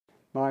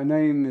My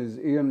name is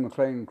Ian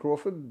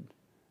Crawford.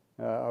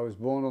 I was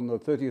born on the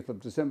 30th of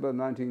December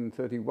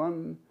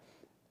 1931.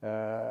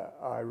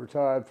 I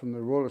retired from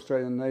the Royal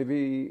Australian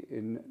Navy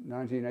in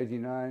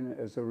 1989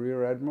 as a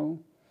Rear Admiral,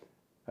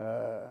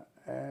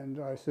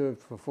 and I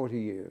served for 40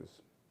 years.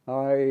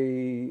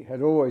 I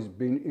had always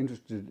been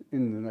interested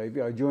in the Navy.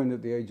 I joined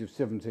at the age of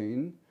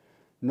 17,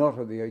 not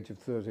at the age of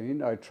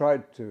 13. I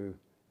tried to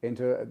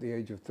enter at the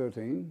age of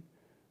 13,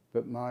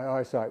 but my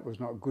eyesight was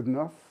not good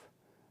enough,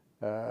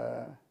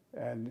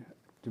 and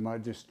to my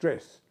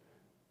distress,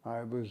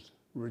 I was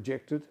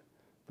rejected,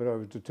 but I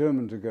was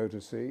determined to go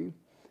to sea.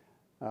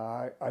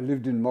 I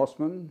lived in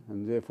Mossman,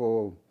 and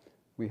therefore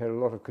we had a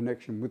lot of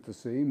connection with the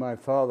sea. My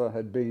father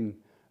had been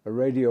a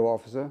radio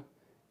officer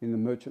in the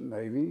Merchant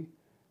Navy,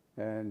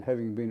 and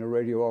having been a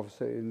radio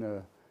officer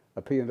in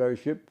a P&O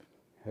ship,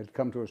 had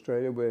come to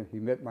Australia where he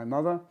met my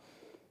mother,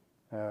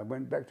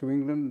 went back to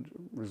England,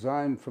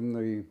 resigned from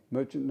the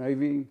Merchant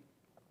Navy,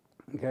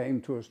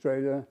 came to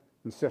Australia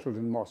and settled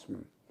in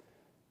Mossman.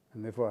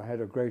 And therefore I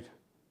had a great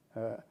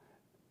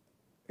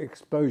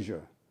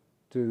exposure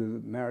to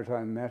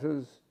maritime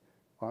matters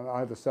on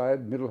either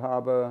side, Middle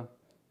Harbour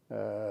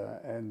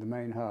and the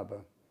main harbour.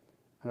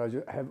 And I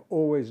just have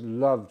always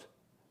loved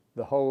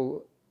the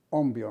whole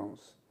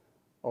ambience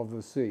of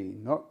the sea,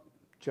 not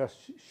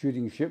just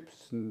shooting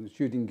ships and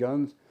shooting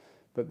guns,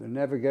 but the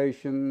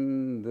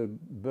navigation, the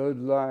bird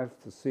life,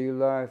 the sea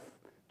life,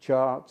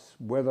 charts,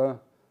 weather,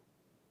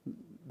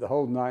 the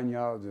whole 9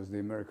 yards, as the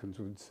Americans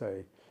would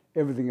say,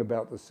 everything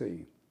about the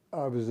sea.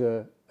 I was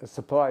a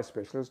supply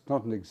specialist,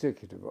 not an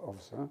executive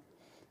officer,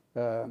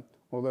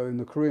 although in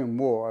the Korean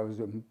War I was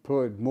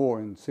employed more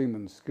in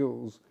seaman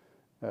skills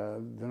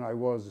than I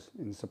was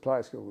in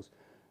supply skills.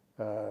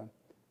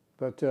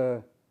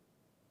 But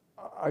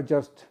I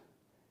just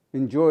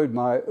enjoyed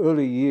my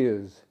early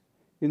years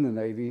in the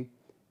Navy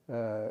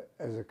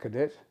as a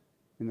cadet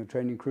in a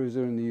training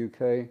cruiser in the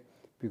UK,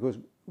 because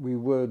we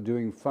were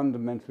doing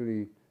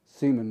fundamentally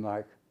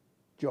seaman-like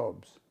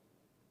jobs.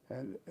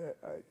 And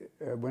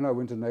when I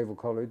went to Naval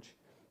College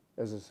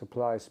as a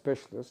supply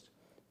specialist,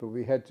 but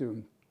we had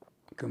to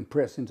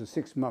compress into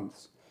 6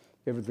 months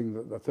everything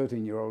that the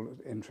 13-year-old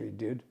entry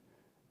did,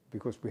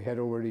 because we had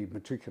already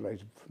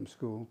matriculated from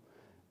school.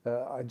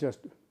 I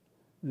just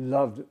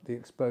loved the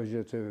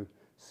exposure to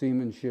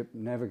seamanship,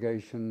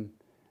 navigation,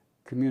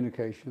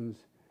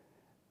 communications.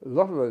 A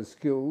lot of those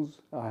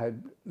skills I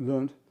had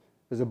learnt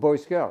as a Boy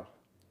Scout.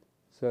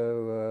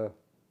 So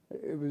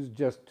it was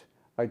just,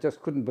 I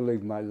just couldn't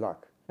believe my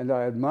luck. And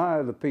I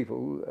admire the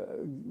people,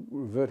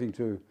 reverting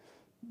to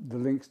the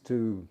links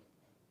to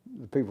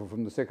the people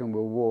from the Second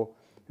World War,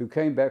 who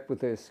came back with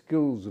their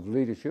skills of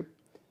leadership.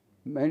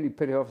 Mainly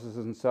petty officers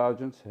and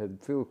sergeants had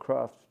field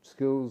craft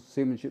skills,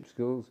 seamanship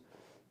skills,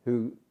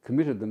 who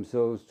committed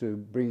themselves to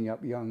bringing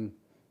up young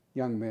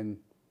men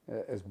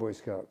as Boy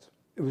Scouts.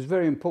 It was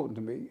very important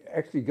to me.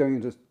 Actually going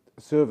into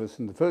service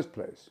in the first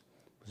place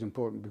was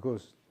important,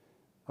 because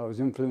I was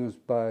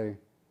influenced by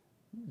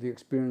the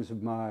experience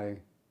of my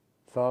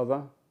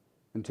father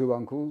and 2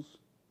 uncles,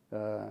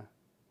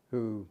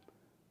 who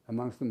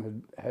amongst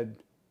them had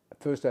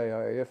first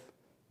AIF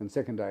and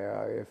second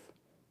AIF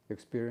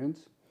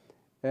experience,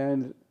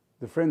 and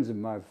the friends of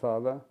my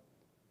father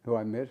who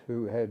I met,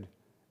 who had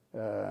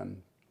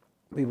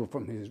people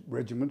from his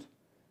regiment.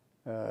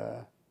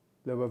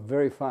 They were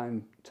very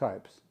fine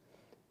types,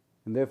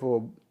 and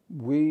therefore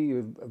we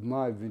of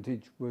my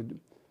vintage were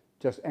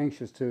just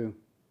anxious to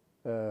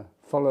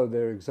follow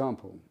their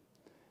example.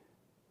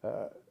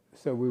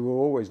 So we were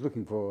always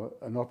looking for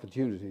an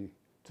opportunity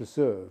to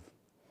serve.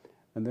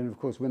 And then of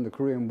course when the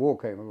Korean War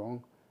came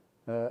along,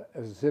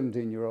 as a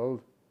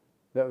 17-year-old,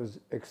 that was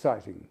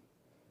exciting.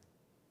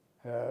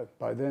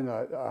 By then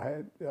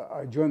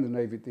I joined the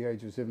Navy at the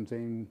age of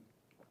 17,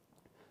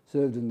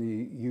 served in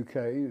the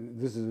UK.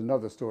 This is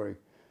another story.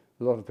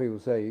 A lot of people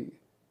say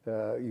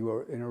you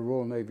were in a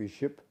Royal Navy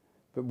ship,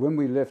 but when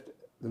we left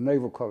the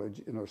Naval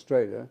College in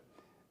Australia,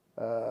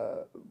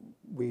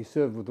 we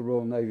served with the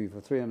Royal Navy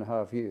for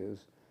 3.5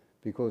 years,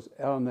 because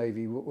our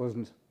Navy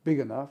wasn't big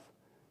enough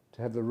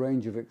to have the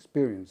range of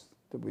experience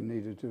that we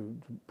needed to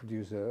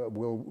produce a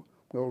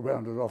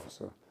well-rounded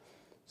officer.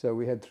 So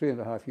we had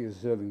 3.5 years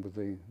serving with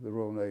the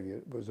Royal Navy.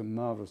 It was a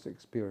marvellous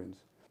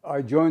experience.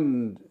 I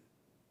joined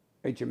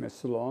HMS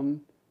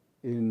Ceylon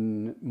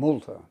in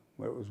Malta,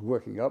 where it was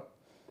working up.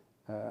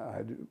 I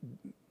had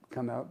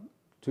come out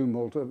to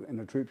Malta in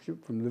a troop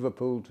ship from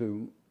Liverpool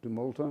to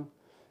Malta,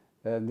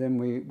 and then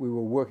we were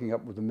working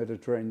up with the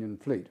Mediterranean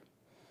Fleet.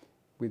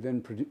 We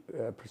then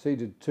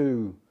proceeded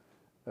to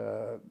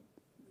the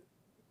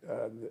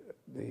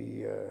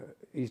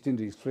East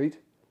Indies Fleet,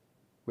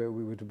 where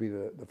we were to be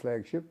the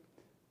flagship,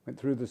 went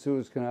through the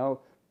Suez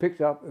Canal, picked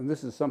up, and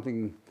this is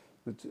something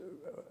that's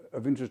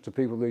of interest to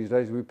people these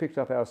days, we picked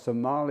up our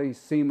Somali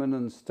seamen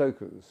and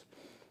stokers.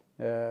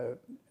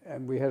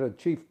 And we had a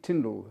Chief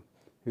Tyndall,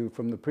 who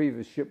from the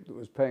previous ship that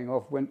was paying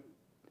off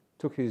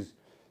took his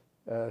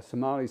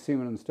Somali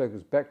seamen and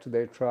stokers back to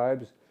their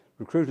tribes,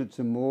 recruited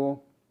some more,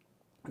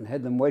 and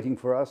had them waiting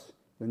for us,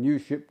 the new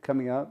ship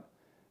coming out,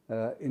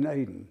 in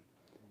Aden.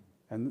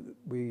 And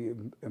we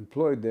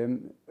employed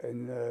them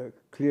in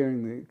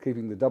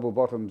keeping the double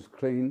bottoms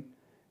clean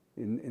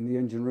in the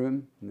engine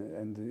room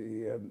and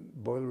the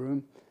boiler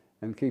room,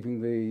 and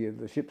keeping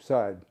the ship's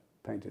side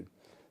painted.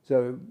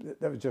 So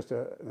that was just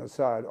an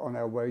aside on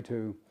our way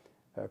to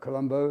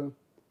Colombo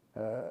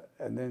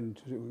and then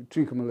to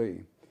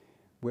Trincomalee,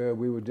 where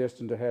we were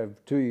destined to have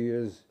 2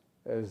 years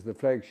as the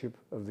flagship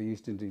of the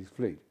East Indies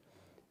fleet.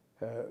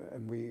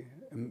 And we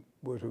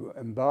were to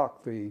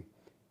embark the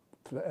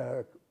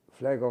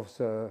flag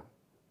officer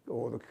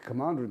or the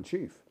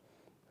commander-in-chief,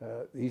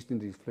 the East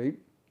Indies fleet.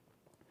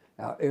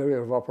 Our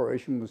area of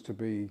operation was to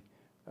be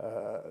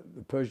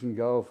the Persian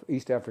Gulf,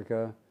 East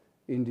Africa,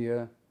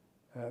 India,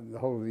 the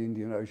whole of the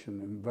Indian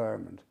Ocean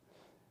environment.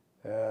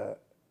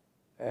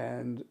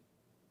 And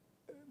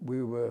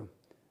we were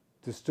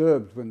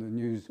disturbed when the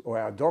news, or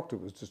our doctor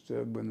was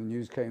disturbed when the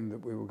news came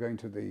that we were going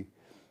to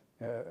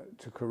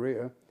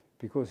Korea,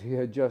 because he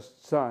had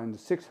just signed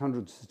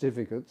 600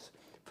 certificates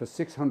for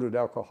 600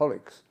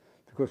 alcoholics,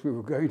 because we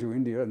were going to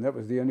India, and that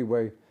was the only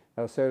way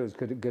our sailors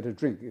could get a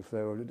drink if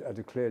they were a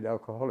declared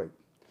alcoholic.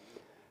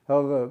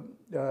 However,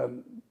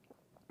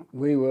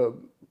 we were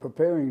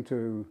preparing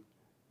to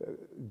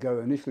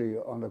go initially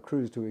on a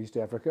cruise to East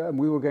Africa, and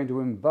we were going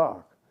to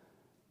embark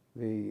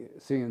the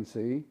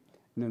CNC.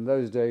 And in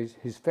those days,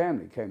 his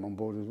family came on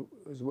board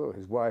as well,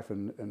 his wife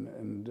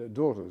and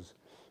daughters.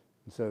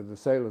 And so the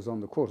sailors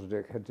on the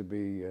quarterdeck had to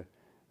be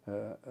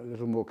a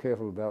little more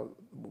careful about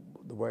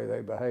the way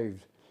they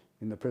behaved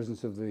in the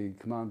presence of the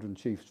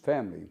Commander-in-Chief's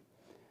family.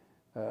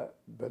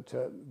 But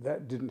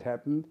that didn't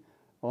happen.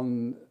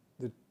 On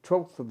the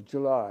 12th of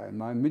July, and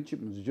my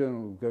midshipman's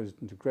journal goes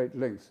into great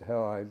lengths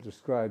how I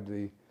described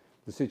the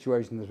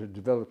situation that had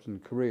developed in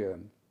Korea.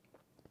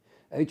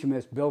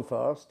 HMS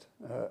Belfast,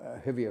 a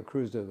heavier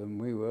cruiser than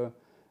we were,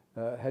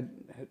 had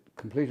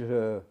completed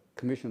her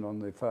commission on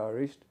the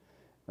Far East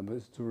and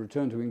was to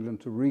return to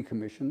England to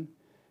recommission.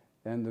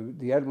 And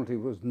the Admiralty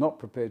was not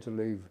prepared to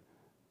leave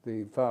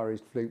the Far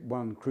East Fleet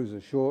one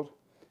cruiser short,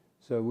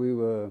 so we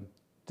were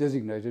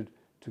designated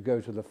to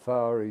go to the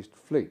Far East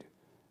Fleet.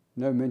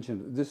 No mention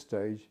at this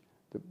stage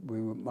that we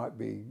might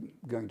be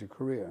going to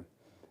Korea.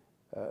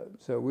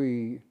 So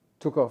we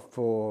took off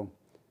for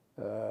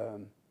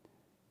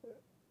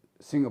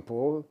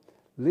Singapore,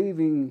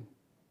 leaving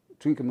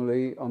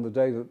Trincomalee on the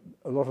day that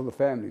a lot of the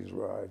families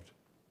arrived,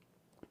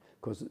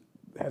 because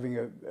having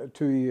a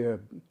 2-year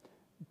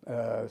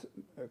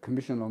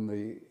commission on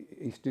the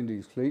East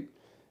Indies fleet,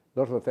 a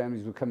lot of the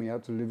families were coming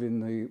out to live in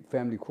the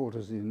family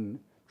quarters in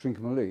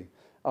Trincomalee.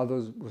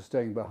 Others were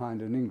staying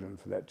behind in England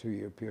for that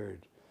 2-year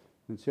period.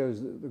 And it shows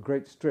the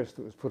great stress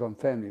that was put on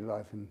family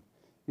life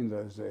in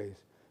those days.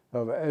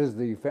 However, as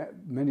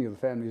many of the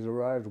families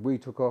arrived, we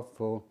took off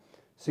for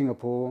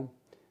Singapore,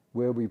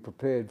 where we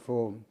prepared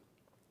for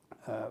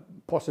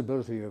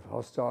possibility of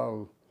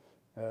hostile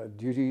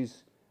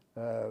duties,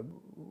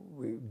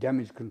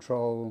 damage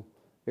control,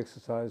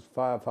 exercise,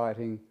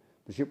 firefighting.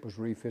 The ship was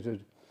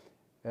refitted,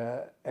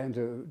 and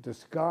to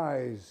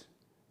disguise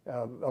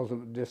our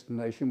ultimate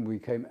destination, we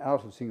came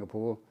out of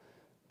Singapore,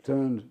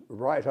 turned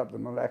right up the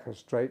Malacca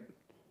Strait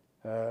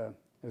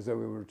as though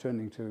we were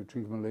returning to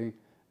Trincomalee,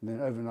 and then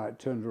overnight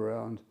turned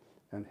around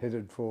and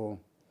headed for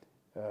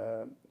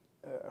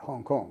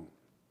Hong Kong.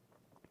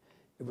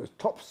 It was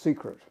top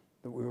secret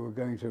that we were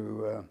going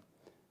to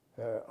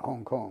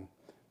Hong Kong,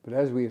 but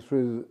as we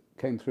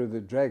came through the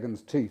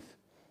Dragon's Teeth,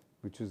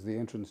 which is the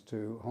entrance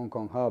to Hong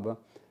Kong Harbour,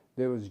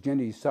 there was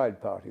Jenny's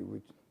side party,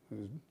 which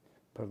was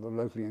part of the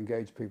locally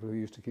engaged people who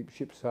used to keep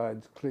ship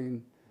sides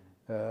clean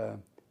for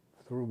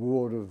the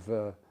reward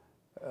of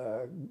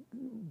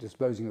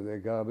disposing of their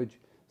garbage,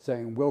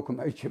 saying, "Welcome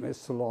HMS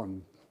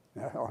Ceylon,"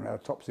 on our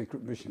top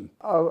secret mission.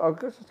 I'll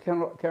just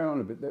carry on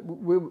a bit.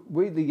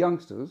 We the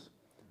youngsters,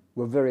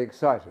 were very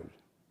excited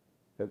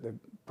at the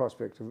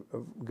prospect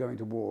of going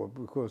to war,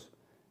 because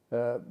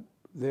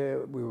there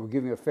we were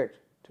giving effect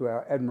to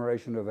our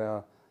admiration of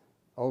our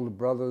older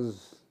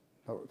brothers,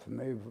 for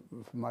me,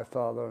 for my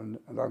father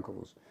and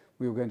uncles.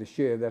 We were going to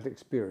share that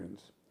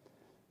experience.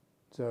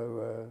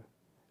 So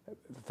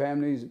the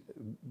families,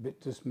 a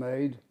bit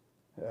dismayed,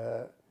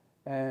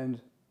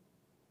 and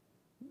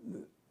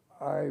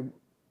I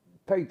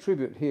pay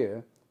tribute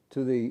here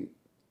to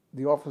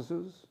the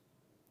officers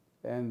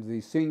and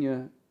the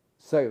senior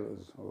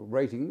sailors or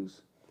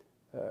ratings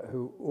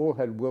who all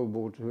had World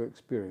War II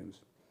experience.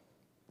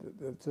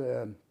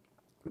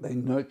 They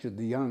nurtured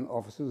the young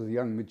officers, the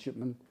young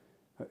midshipmen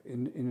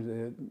in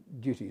their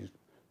duties,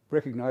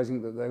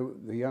 recognising that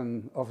the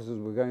young officers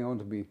were going on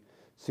to be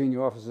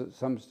senior officers at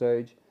some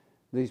stage.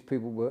 These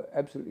people were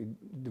absolutely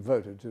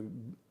devoted to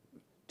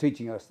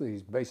teaching us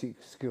these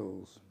basic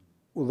skills.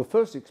 Well, the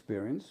first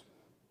experience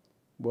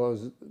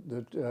was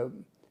that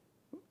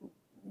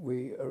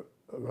we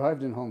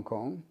arrived in Hong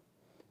Kong,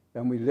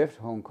 and we left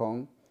Hong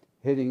Kong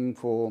heading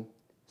for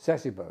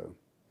Sasebo,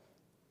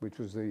 which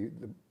was the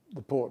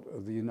port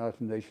of the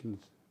United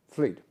Nations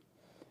fleet.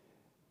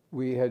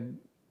 We had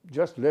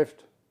just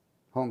left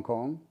Hong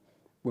Kong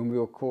when we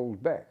were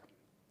called back,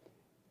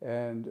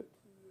 and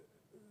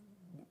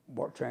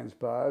what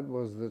transpired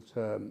was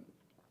that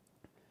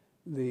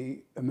the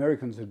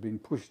Americans had been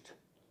pushed,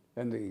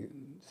 and the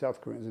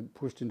South Koreans had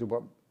pushed into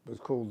what was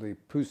called the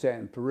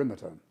Busan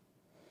perimeter,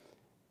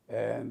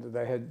 and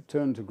they had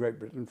turned to Great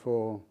Britain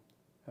for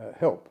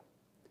help.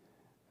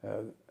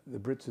 The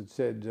Brits had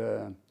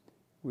said,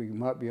 we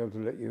might be able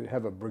to let you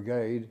have a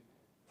brigade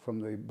from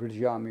the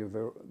British Army of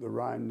the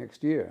Rhine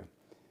next year.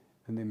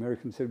 And the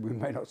Americans said, we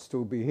may not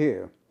still be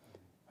here.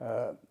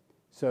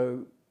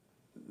 So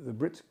the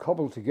Brits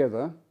cobbled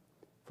together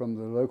from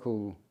the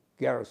local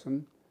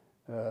garrison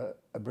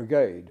a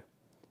brigade.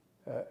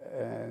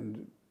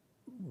 And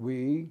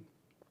we,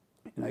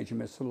 in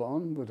HMS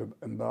Ceylon, would have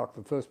embarked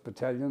the 1st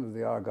Battalion of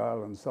the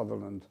Argyll and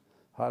Sutherland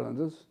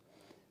Highlanders,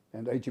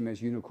 and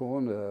HMS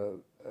Unicorn,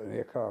 an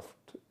aircraft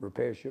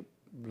repair ship,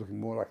 looking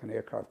more like an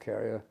aircraft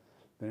carrier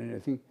than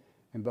anything,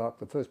 embarked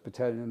the 1st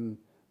Battalion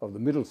of the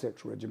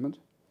Middlesex Regiment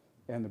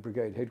and the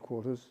brigade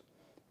headquarters,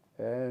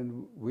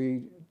 and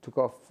we took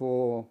off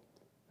for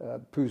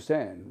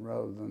Busan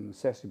rather than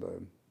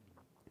Sasebo,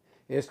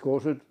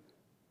 escorted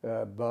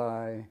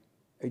by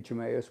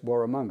HMAS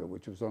Warramunga,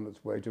 which was on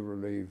its way to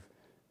relieve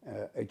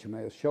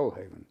HMAS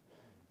Shoalhaven.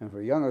 And for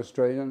a young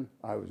Australian,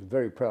 I was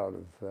very proud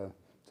of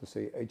to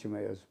see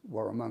HMAS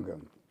Warramunga.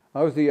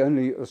 I was the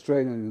only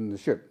Australian in the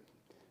ship.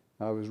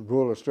 I was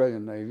Royal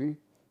Australian Navy,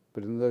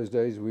 but in those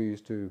days we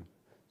used to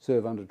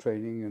serve under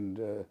training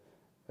and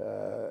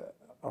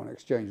on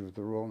exchange with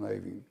the Royal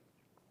Navy.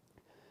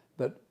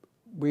 But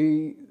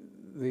we,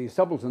 the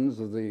subalterns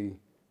of the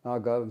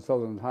Argyll and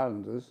Sutherland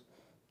Highlanders,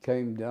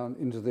 came down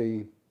into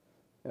the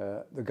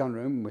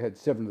gunroom. We had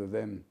 7 of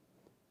them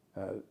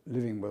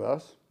living with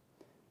us.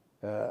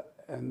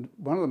 And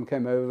one of them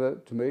came over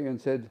to me and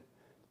said,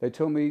 they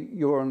tell me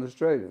you're an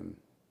Australian.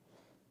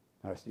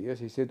 I said, yes.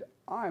 He said,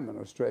 I'm an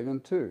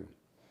Australian too.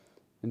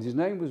 And his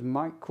name was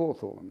Mike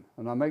Cawthorne,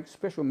 and I make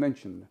special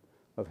mention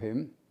of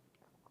him.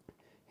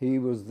 He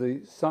was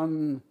the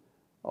son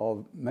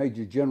of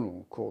Major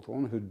General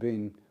Cawthorne, who'd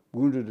been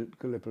wounded at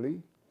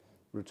Gallipoli,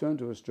 returned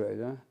to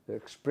Australia,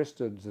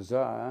 expressed a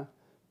desire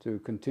to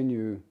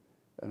continue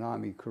an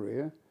army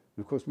career. And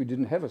of course, we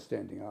didn't have a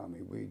standing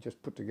army. We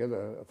just put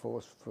together a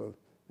force for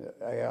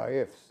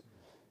AIFs.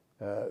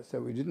 So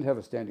we didn't have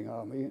a standing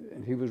army,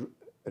 and he was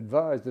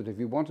advised that if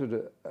he wanted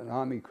an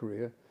army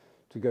career,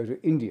 to go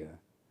to India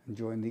and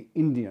join the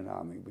Indian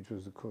Army, which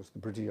was, of course, the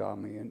British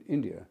Army in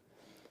India.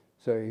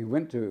 So he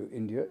went to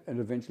India and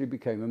eventually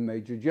became a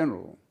Major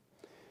General.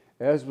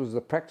 As was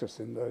the practice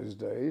in those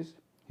days,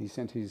 he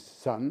sent his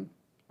son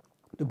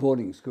to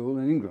boarding school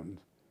in England,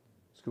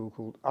 a school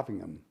called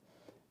Uppingham.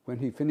 When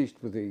he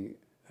finished with the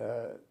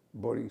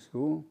boarding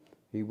school,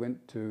 he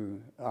went to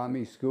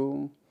Army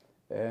School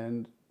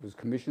and was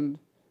commissioned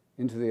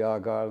into the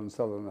Argyll and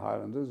Sutherland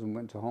Highlanders and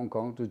went to Hong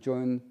Kong to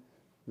join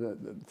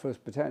the 1st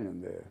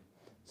Battalion there.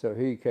 So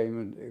he came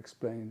and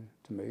explained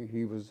to me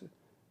he was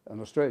an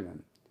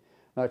Australian.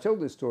 And I tell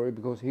this story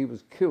because he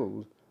was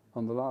killed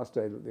on the last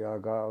day that the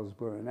Argylls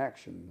were in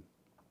action.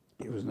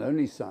 He was an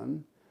only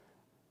son.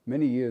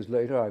 Many years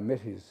later, I met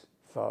his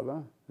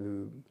father,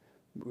 who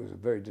was a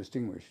very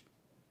distinguished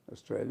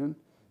Australian,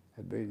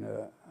 had been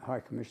a High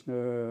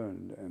Commissioner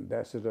and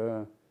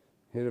Ambassador,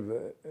 head of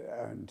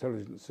our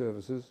intelligence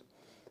services.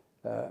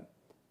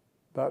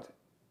 But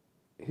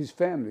his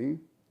family,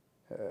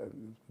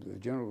 the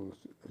general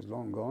is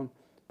long gone,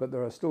 but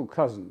there are still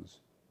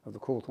cousins of the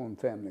Cawthorne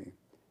family.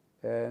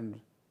 And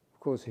of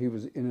course he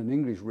was in an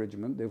English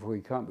regiment, therefore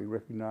he can't be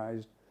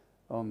recognised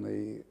on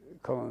the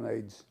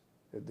colonnades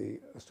at the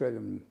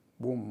Australian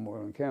War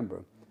Memorial in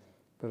Canberra.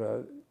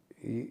 But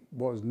he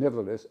was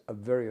nevertheless a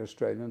very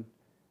Australian,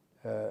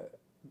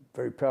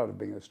 very proud of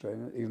being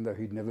Australian, even though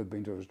he'd never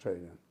been to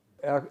Australia.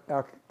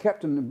 Our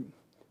captain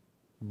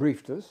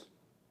briefed us,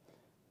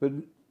 but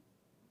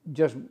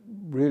just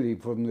really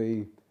from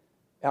the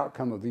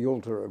outcome of the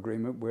Yalta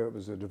Agreement, where it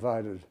was a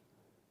divided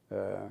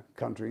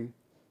country,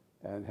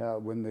 and how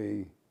when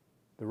the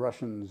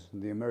Russians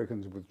and the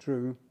Americans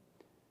withdrew,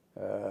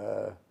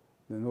 the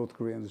North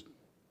Koreans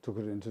took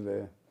it into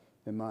their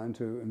mind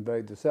to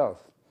invade the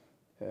South.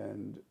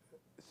 And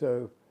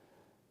so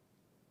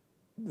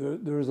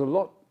there is a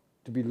lot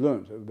to be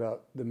learnt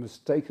about the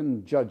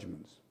mistaken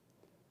judgments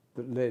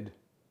that led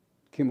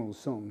Kim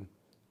Il-sung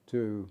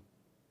to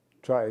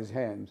try his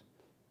hand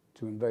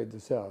to invade the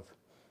South.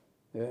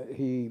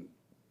 He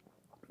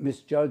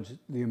misjudged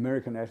the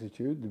American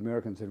attitude. The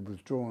Americans had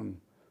withdrawn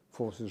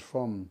forces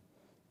from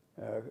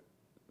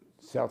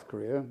South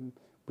Korea,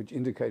 which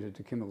indicated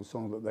to Kim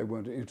Il-sung that they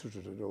weren't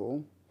interested at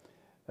all.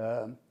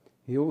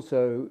 He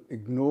also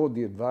ignored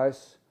the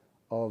advice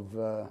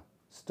of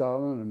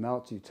Stalin and Mao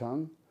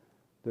Zedong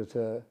that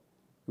it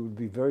would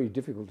be very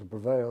difficult to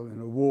prevail in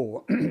a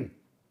war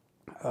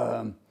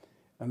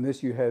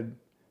unless you had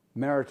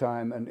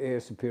maritime and air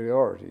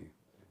superiority.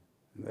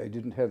 And they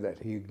didn't have that.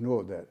 He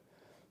ignored that.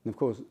 And of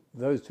course,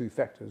 those two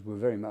factors were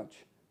very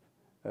much,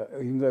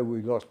 even though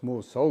we lost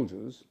more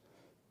soldiers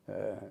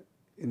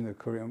in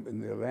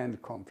the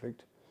land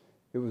conflict,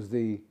 it was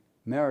the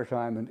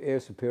maritime and air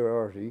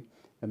superiority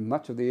And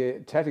much of the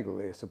tactical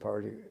air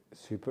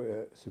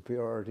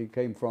superiority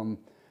came from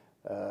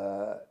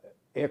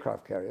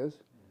aircraft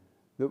carriers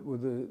that were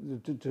the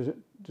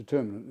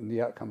determinant in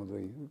the outcome of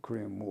the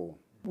Korean War.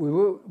 We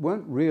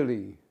weren't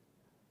really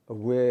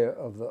aware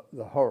of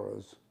the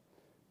horrors.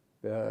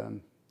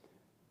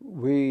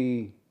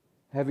 We,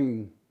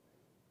 having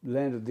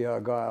landed the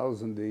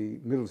Argylls and the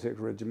Middlesex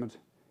Regiment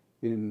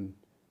in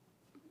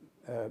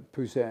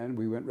Busan,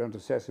 we went round to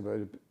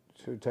Sasebo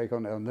to take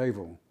on our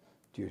naval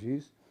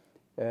duties,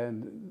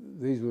 and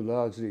these were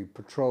largely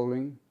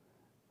patrolling,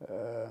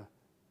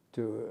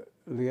 to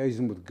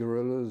liaison with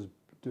guerrillas,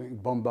 doing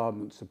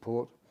bombardment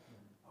support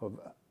of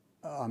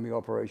army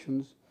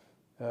operations.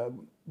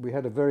 We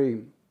had a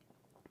very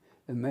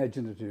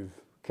imaginative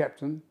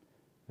captain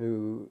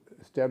who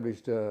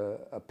established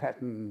a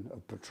pattern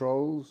of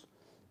patrols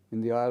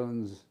in the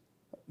islands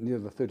near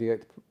the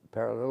 38th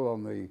parallel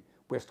on the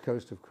west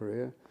coast of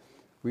Korea.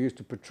 We used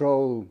to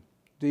patrol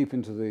deep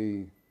into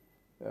the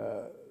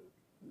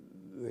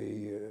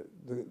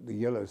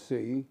Yellow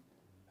Sea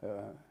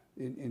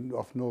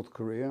off North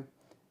Korea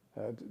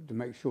to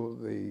make sure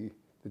that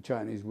the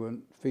Chinese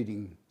weren't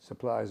feeding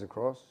supplies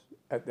across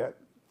at that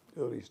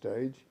early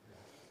stage,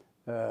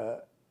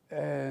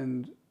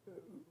 and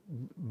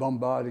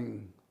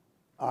bombarding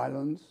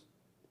islands.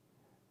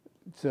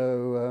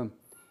 So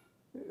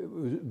it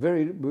was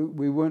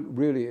we weren't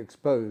really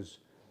exposed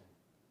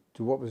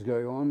to what was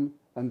going on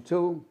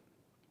until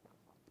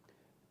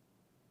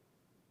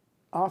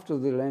after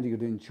the landing at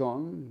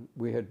Incheon.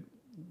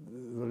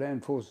 The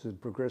land forces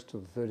had progressed to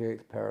the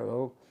 38th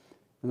parallel,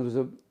 and there was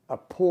a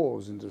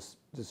pause in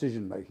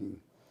decision making,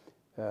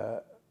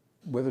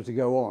 whether to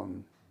go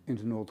on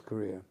into North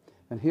Korea.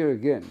 And here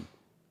again,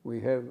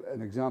 we have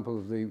an example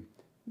of the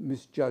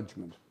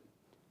misjudgment.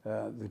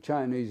 The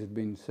Chinese had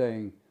been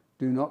saying,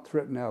 "Do not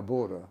threaten our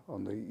border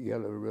on the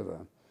Yellow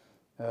River."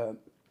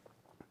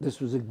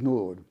 This was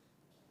ignored,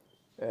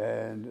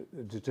 and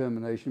a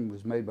determination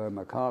was made by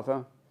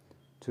MacArthur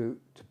to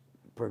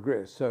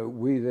progress. So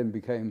we then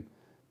became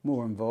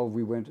more involved.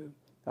 We went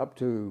up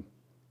to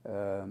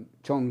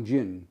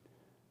Chongjin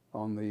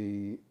on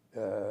the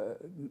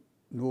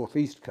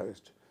northeast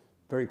coast,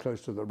 very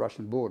close to the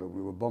Russian border.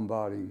 We were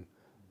bombarding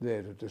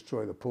there to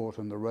destroy the port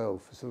and the rail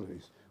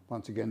facilities,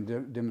 once again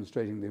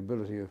demonstrating the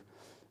ability of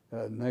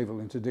naval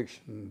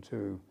interdiction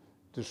to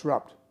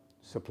disrupt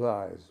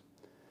supplies.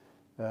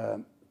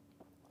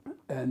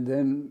 And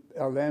then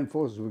our land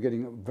forces were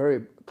getting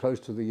very close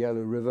to the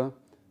Yellow River.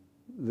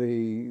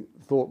 The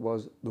thought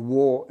was, the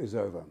war is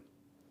over.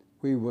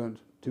 We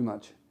weren't too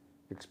much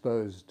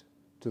exposed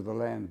to the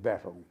land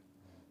battle.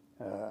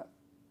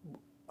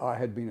 I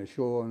had been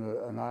ashore on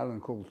an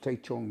island called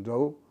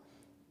Taechongdo,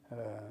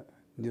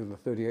 near the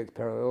 38th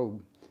parallel,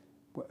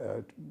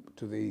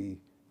 to the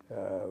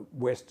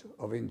west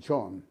of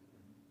Incheon,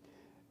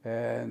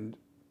 and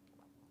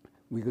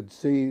we could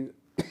see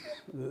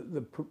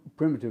the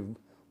primitive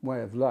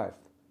way of life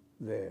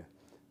there,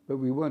 but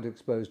we weren't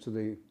exposed to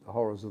the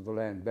horrors of the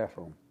land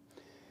battle.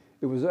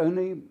 It was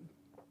only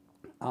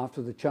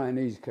after the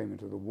Chinese came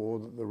into the war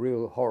that the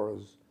real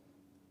horrors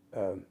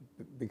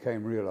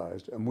became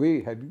realized. And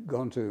we had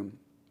gone to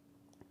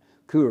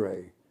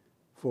Kure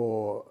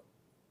for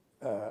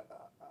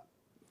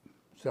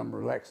some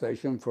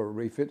relaxation, for a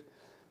refit.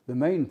 The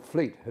main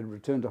fleet had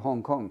returned to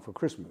Hong Kong for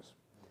Christmas,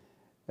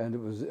 and it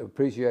was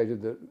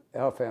appreciated that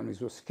our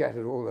families were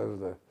scattered all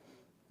over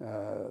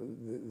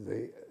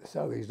the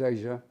Southeast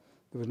Asia.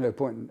 There was no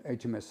point in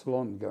HMS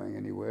Ceylon going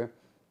anywhere.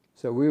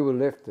 So we were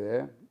left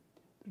there,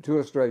 2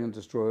 Australian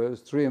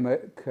destroyers, 3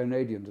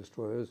 Canadian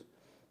destroyers,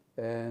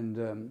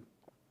 and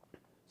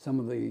some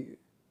of the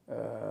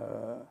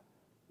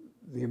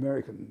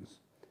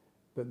Americans.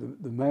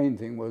 But the main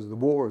thing was the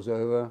war is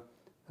over,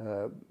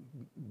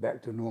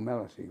 back to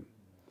normality.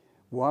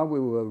 While we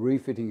were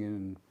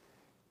refitting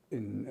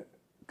in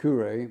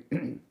Kure,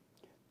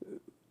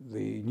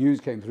 the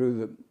news came through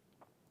that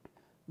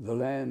the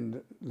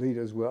land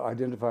leaders were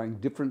identifying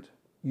different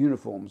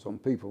uniforms on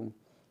people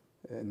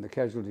and the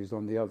casualties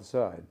on the other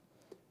side.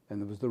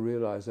 And there was the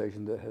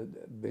realization that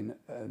had been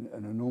an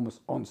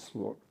enormous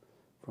onslaught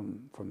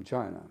from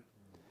China.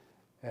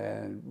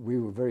 And we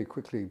were very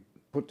quickly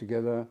put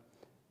together,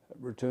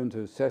 returned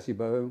to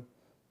Sasebo.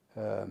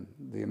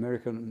 The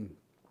American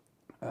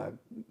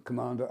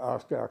commander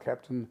asked our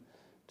captain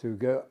to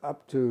go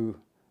up to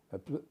a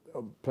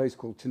place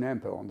called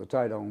Chinampo on the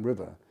Taedong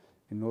River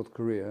in North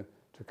Korea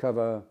to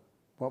cover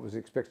what was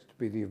expected to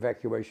be the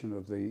evacuation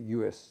of the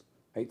US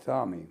 8th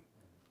Army.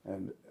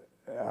 And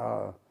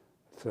our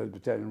 3rd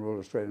Battalion Royal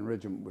Australian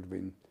Regiment would have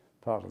been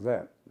part of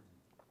that.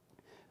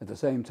 At the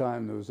same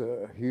time, there was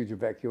a huge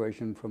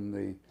evacuation from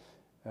the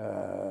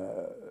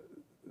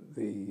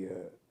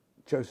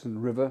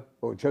Chosin River,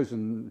 or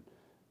Chosin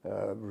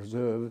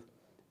Reserve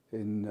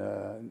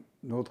in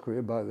North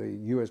Korea by the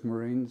US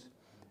Marines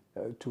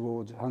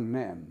towards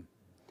Hungnam.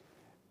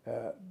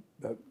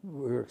 But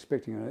we were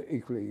expecting an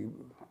equally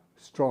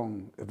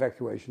strong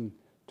evacuation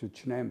to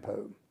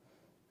Chinampo.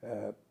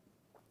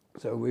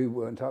 So we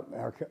went up,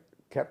 our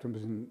captain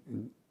was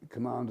in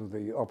command of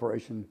the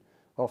operation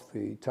off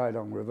the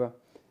Taedong River,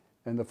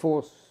 and the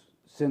force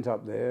sent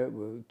up there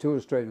were 2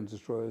 Australian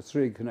destroyers,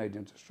 3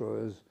 Canadian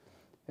destroyers,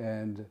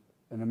 and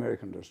an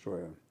American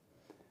destroyer.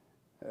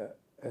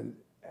 And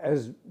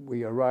as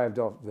we arrived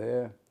off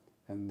there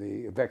and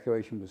the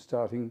evacuation was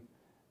starting,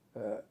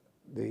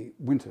 the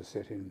winter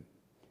set in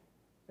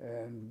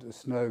and the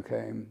snow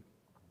came,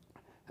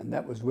 and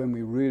that was when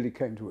we really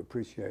came to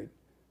appreciate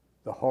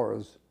the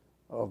horrors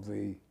of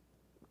the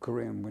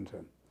Korean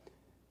winter.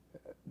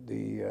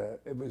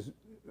 It was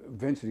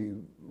eventually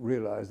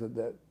realized that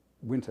that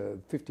winter,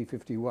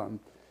 50-51,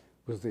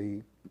 was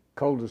the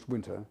coldest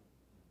winter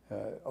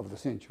of the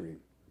century.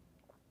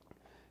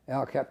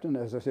 Our captain,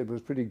 as I said,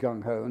 was pretty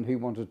gung-ho, and he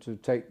wanted to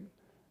take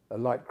a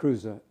light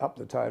cruiser up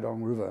the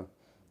Taedong River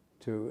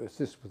to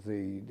assist with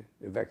the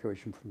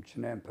evacuation from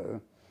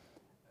Chinampo.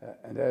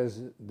 And as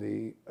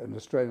an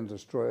Australian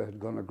destroyer had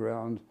gone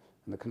aground,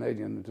 and a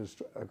Canadian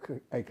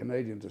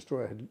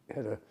destroyer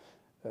had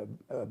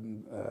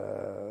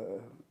a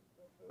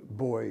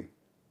buoy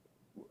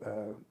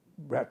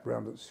wrapped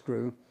around its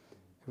screw,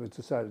 it was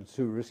decided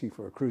too risky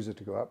for a cruiser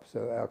to go up,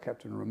 so our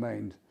captain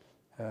remained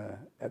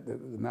at the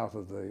mouth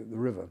of the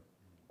river.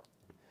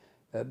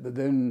 But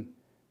then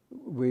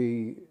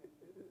the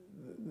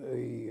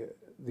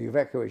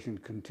evacuation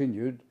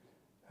continued.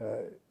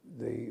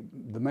 The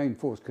main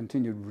force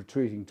continued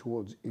retreating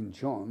towards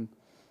Incheon,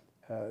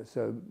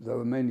 so there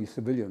were mainly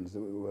civilians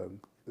that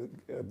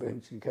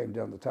eventually came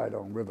down the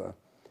Taedong River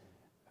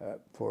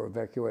for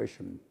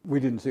evacuation. We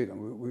didn't see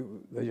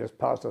them. They just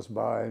passed us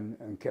by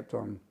and kept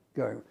on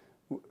going.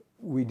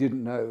 We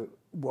didn't know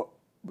what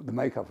the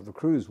makeup of the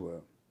crews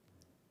were.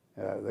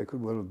 They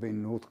could well have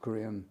been North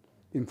Korean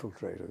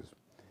infiltrators.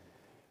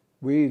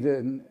 We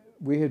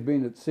had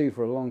been at sea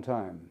for a long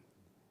time,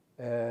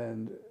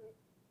 and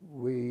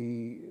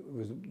it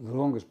was the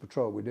longest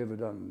patrol we'd ever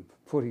done,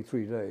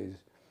 43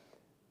 days.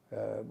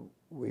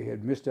 We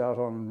had missed out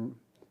on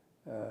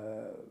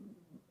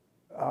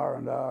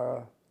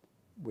R&R,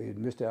 we had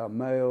missed our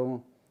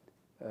mail.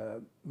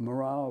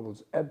 Morale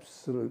was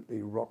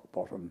absolutely rock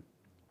bottom.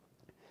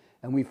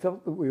 And we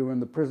felt that we were in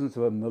the presence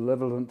of a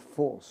malevolent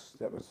force.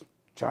 That was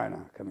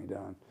China coming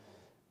down.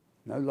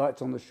 No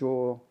lights on the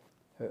shore.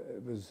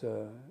 It was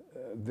a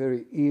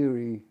very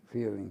eerie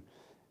feeling.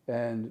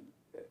 And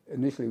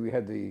initially we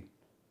had the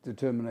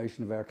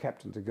determination of our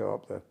captain to go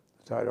up the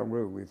Taedong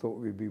River. We thought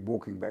we'd be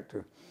walking back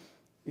to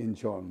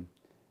Incheon.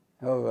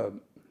 However,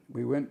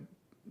 we went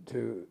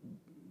to,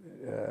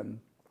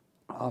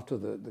 after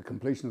the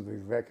completion of the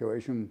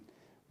evacuation,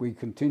 we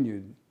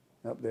continued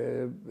up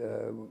there.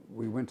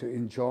 We went to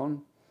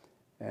Incheon,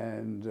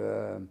 and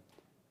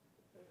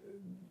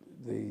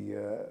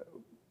the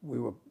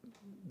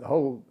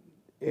whole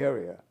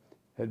area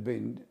had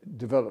been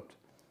developed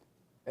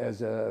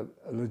as a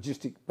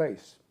logistic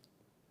base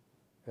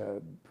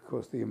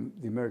because the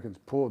Americans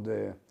poured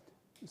their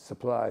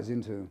supplies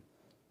into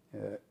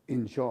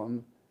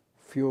Incheon,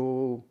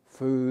 fuel,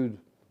 food,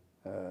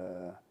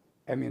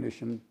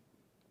 ammunition,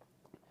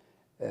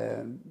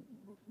 and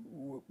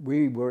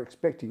we were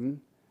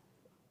expecting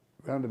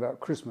round about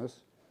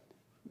Christmas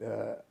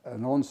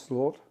an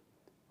onslaught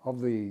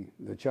of the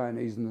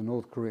Chinese and the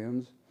North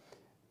Koreans,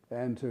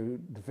 and to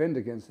defend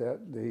against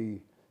that, the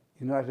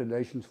United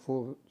Nations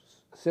force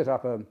set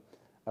up a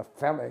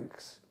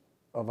phalanx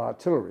of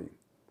artillery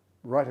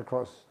right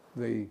across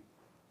the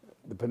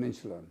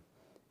peninsula,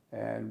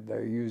 and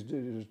they used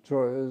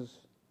destroyers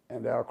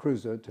and our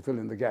cruiser to fill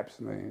in the gaps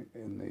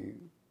in the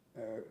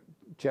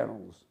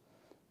channels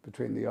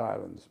between the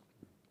islands.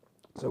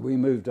 So we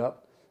moved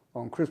up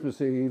on Christmas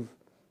Eve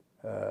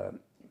on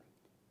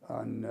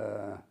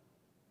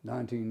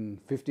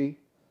 1950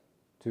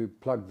 to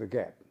plug the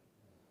gap.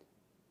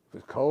 It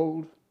was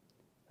cold.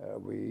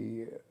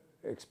 We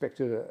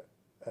expected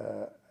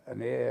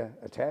an air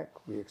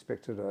attack. We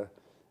expected an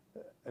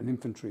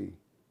infantry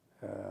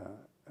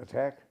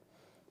attack.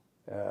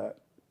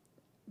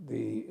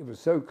 It was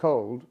so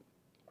cold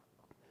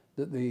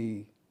that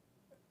the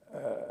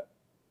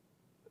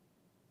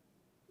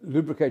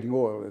lubricating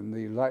oil in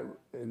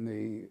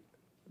the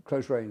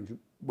close-range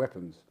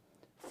weapons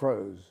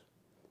froze,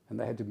 and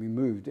they had to be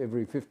moved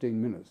every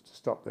 15 minutes to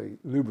stop the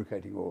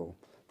lubricating oil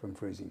from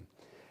freezing.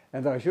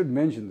 And I should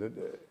mention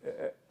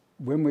that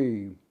when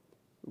we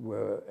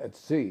were at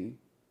sea,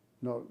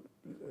 not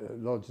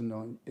lodged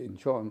in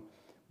Incheon,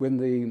 when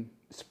the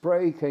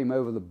spray came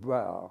over the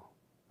bow,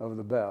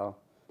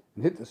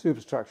 and hit the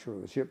superstructure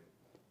of the ship,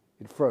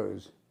 it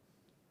froze,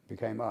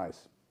 became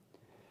ice.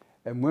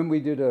 And when we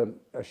did a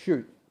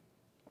shoot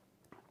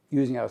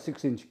using our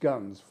 6-inch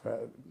guns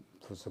for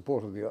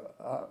support of the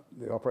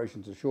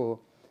operations ashore,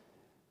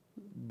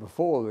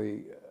 before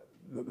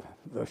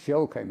the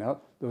shell came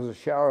out, there was a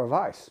shower of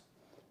ice.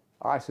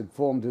 Ice had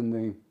formed in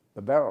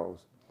the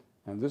barrels,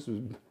 and this was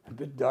a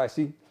bit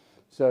dicey.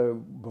 So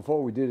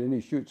before we did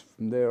any shoots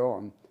from there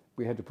on,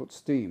 we had to put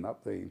steam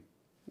up the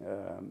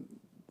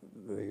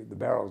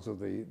barrels of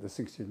the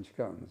 6-inch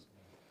guns.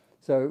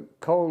 So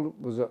cold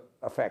was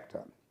a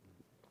factor.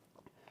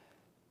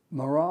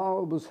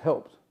 Morale was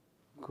helped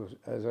because,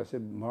 as I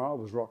said, morale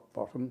was rock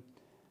bottom.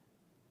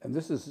 And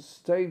this has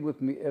stayed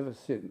with me ever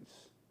since,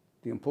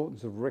 the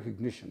importance of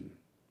recognition.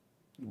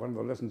 One of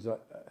the lessons that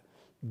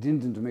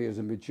dinned into me as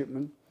a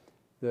midshipman,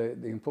 the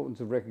importance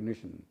of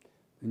recognition.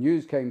 The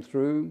news came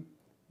through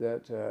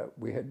that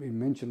we had been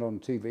mentioned on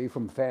TV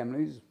from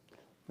families,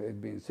 we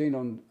had been seen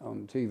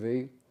on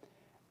TV,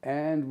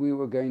 and we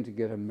were going to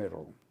get a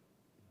medal.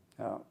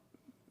 Now,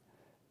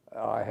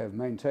 I have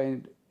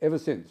maintained ever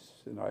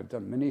since, and I've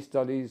done many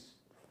studies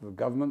for the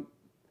government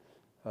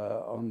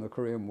on the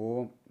Korean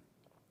War.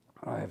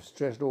 I have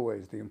stressed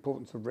always the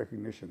importance of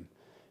recognition.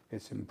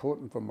 It's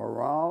important for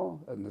morale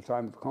in the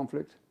time of the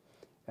conflict,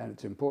 and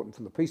it's important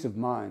for the peace of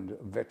mind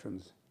of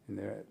veterans in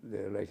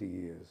their later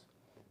years.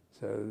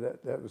 So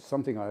that was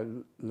something I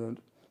learnt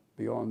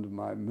beyond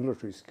my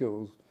military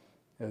skills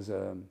as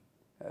an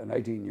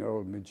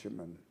 18-year-old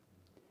midshipman.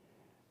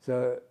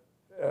 So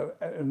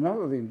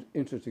another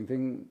interesting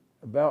thing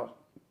about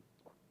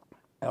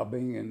our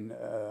being in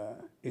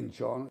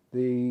Incheon,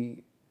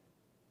 the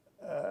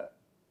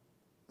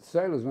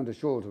sailors went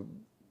ashore to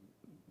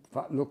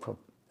look for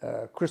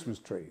a Christmas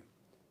tree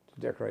to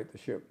decorate the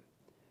ship.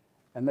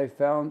 And they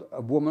found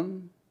a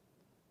woman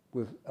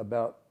with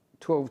about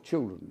 12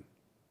 children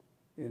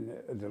in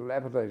a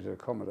dilapidated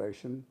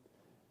accommodation,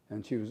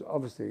 and she was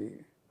obviously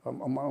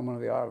on one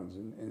of the islands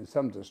in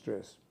some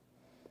distress.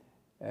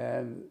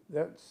 And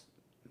that's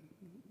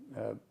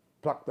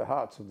plucked the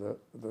hearts of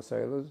the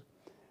sailors.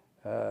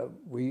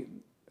 We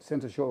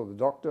sent ashore the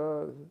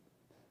doctor,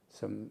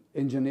 some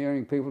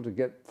engineering people to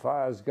get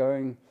fires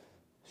going,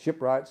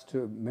 shipwrights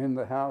to mend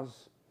the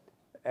house,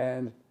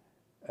 and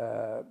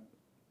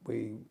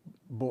we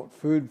bought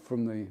food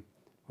from the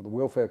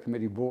welfare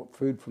committee bought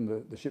food from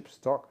the ship's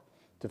stock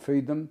to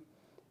feed them,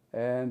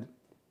 and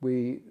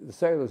the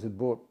sailors had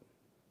bought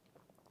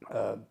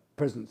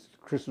presents,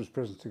 Christmas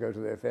presents to go to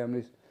their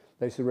families.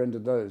 They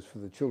surrendered those for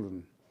the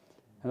children.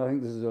 And I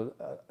think this is a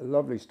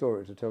lovely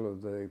story to tell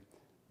of the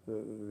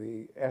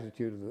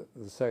attitude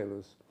of the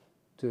sailors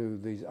to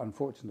these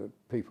unfortunate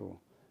people.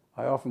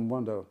 I often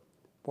wonder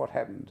what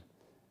happened.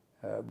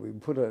 We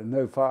put a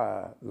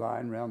no-fire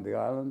line around the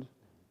island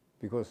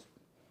because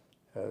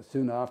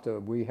soon after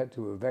we had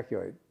to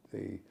evacuate.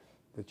 The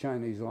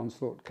Chinese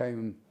onslaught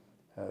came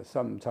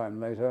some time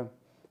later.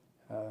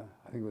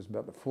 I think it was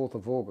about the 4th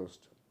of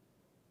August.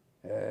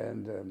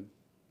 And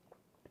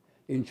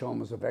Incheon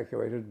was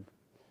evacuated.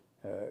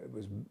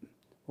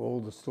 All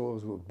the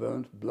stores were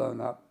burnt,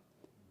 blown up.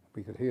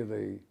 We could hear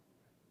the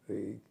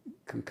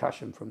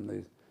concussion from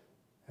the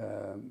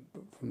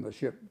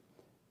ship,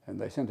 and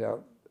they sent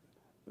out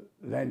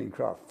landing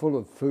craft full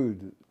of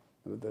food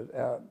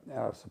that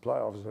our supply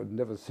officer had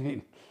never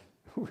seen.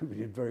 We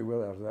did very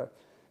well out of that,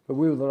 but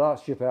we were the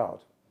last ship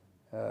out.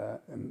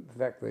 In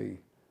fact, the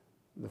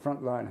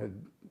front line had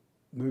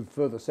moved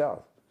further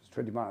south. It was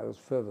 20 miles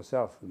further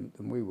south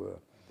than we were,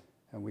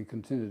 and we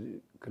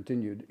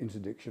continued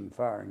interdiction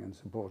firing in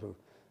support of,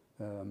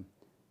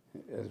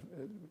 as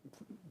it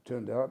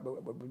turned out,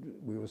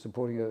 we were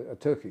supporting a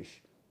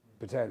Turkish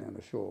battalion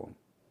ashore.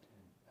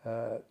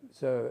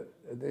 So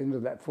at the end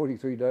of that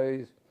 43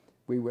 days,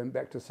 we went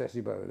back to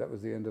Sasebo. That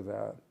was the end of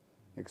our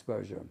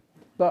exposure.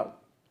 But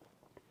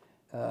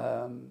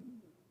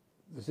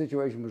the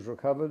situation was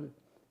recovered,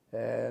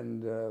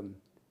 and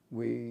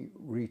we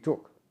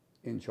retook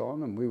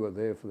Incheon, and we were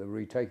there for the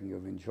retaking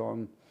of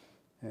Incheon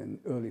in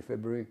early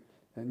February,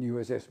 and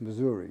USS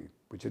Missouri,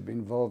 which had been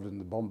involved in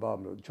the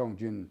bombardment of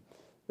Chongjin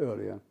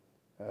earlier,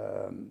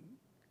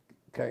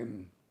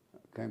 came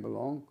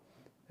along,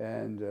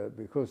 and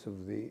because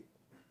of the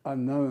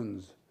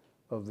unknowns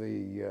of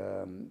the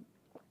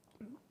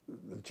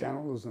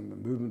channels and the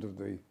movement of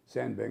the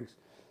sandbanks,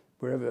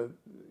 wherever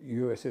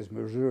USS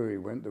Missouri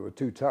went, there were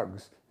 2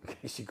 tugs in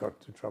case he got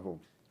into trouble.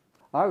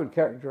 I would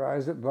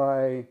characterize it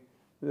by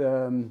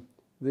the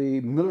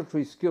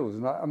military skills,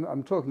 and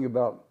I'm talking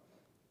about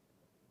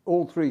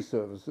all 3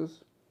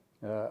 services.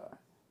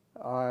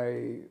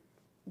 I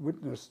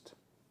witnessed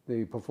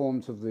the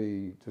performance of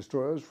the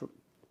destroyers,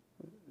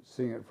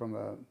 seeing it from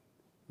a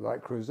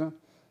light cruiser.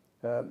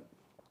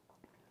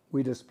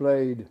 We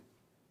displayed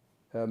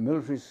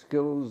military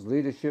skills,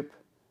 leadership,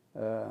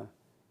 and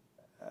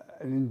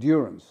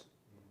endurance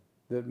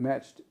that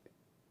matched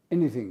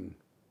anything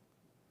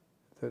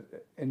that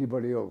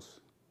anybody else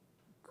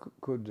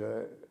could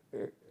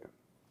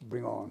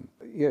bring on.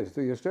 Yes,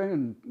 the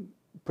Australian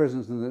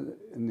presence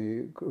in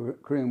the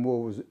Korean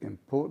War was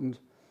important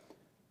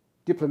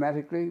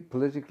diplomatically,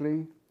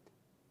 politically,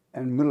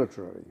 and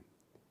militarily.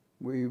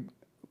 We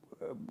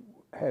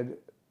had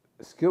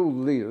skilled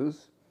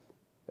leaders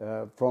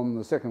from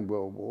the Second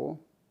World War,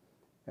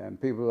 and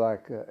people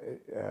like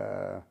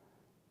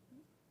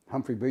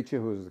Humphrey Beecher,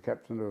 who was the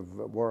captain of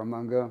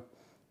Warramunga,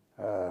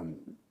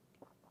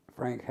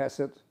 Frank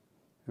Hassett,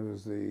 who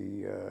was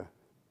the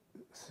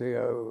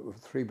CO of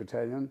 3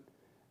 Battalion,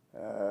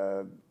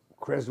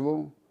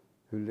 Creswell,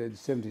 who led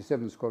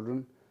 77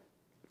 Squadron,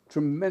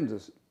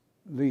 tremendous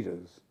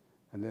leaders,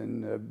 and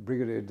then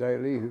Brigadier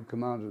Daly, who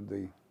commanded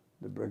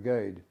the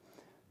brigade.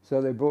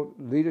 So they brought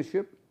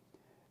leadership,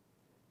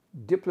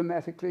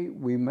 diplomatically,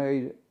 we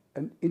made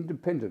an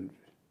independent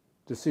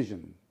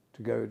decision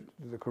to go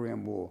to the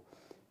Korean War.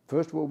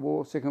 First World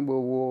War, Second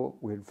World War,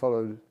 we had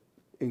followed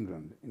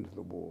England into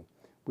the war.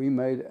 We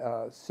made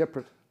a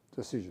separate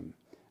decision,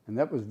 and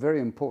that was very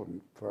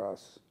important for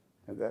us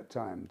at that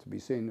time, to be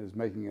seen as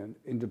making an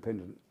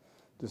independent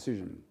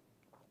decision.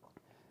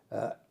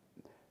 That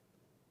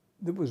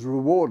was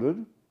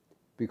rewarded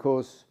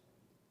because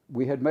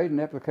we had made an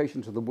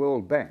application to the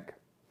World Bank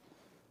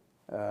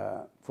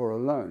for a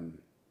loan.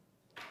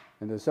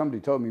 And as somebody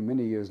told me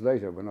many years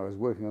later, when I was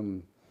working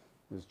on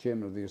as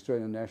chairman of the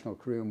Australian National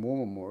Korean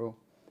War Memorial,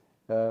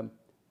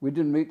 we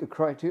didn't meet the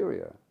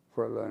criteria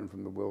for a loan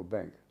from the World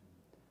Bank.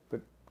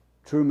 But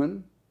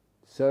Truman,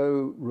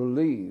 so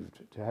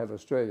relieved to have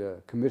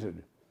Australia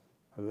committed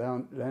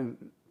land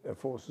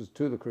forces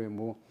to the Korean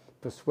War,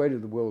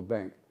 persuaded the World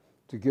Bank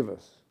to give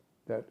us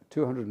that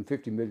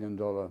 $250 million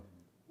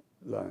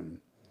loan.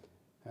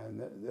 And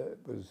that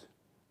was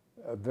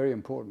very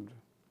important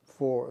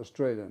for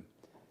Australia.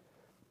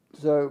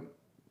 So,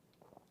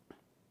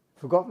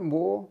 forgotten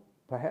war,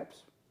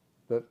 perhaps,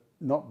 but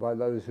not by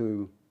those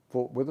who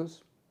fought with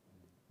us.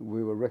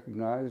 We were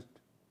recognized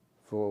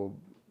for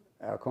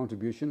our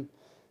contribution.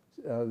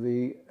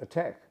 The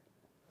attack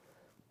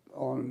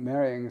on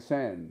Mariang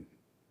San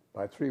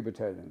by 3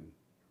 Battalion,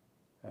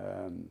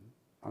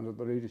 under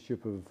the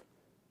leadership of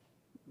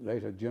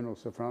later General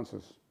Sir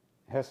Francis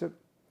Hassett,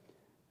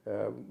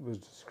 was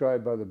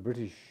described by the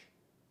British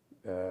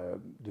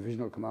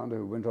divisional commander,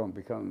 who went on to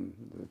become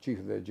the chief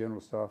of their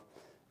general staff,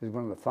 as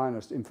one of the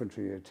finest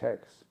infantry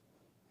attacks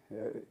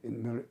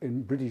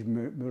in British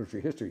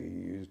military history, he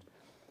used.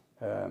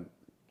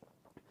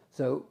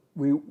 So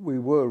we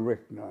were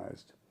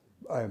recognised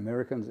by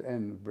Americans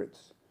and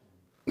Brits.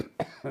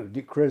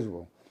 Dick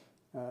Creswell,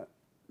 one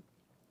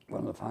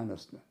of the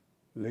finest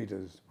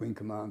leaders, wing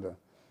commander,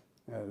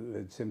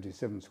 led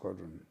 77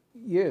 Squadron.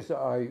 Yes,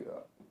 I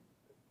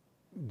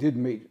did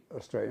meet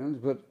Australians,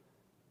 but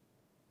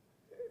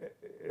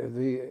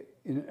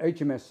in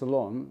HMS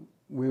Ceylon,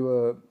 we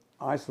were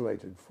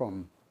isolated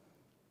from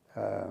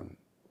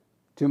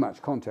too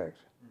much contact.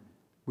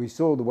 We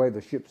saw the way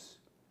the ships,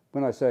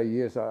 when I say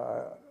yes,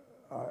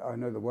 I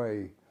know the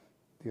way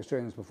the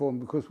Australians performed,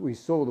 because we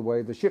saw the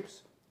way the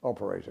ships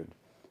operated.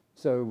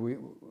 So we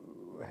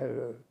had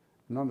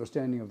an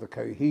understanding of the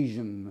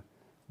cohesion,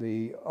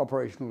 the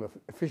operational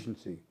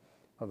efficiency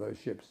of those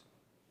ships.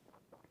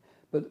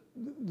 But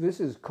this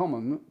is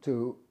common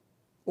to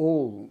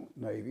all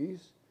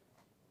navies.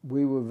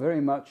 We were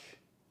very much,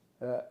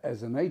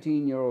 as an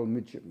 18-year-old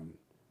midshipman,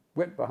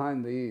 wet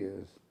behind the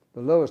ears,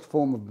 the lowest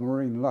form of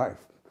marine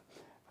life.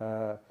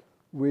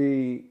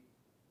 We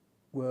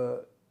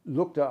were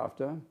looked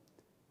after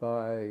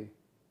by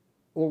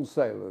all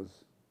sailors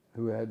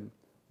who had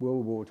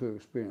World War II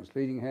experience,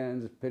 leading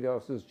hands, petty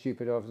officers, chief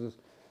petty officers.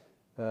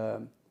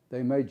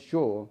 They made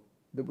sure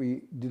that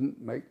we didn't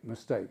make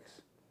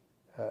mistakes,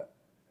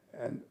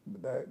 and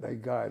they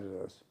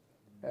guided us.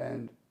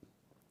 And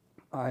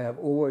I have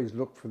always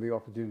looked for the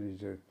opportunity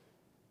to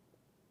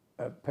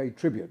pay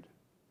tribute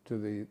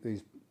to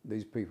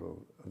these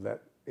people of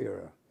that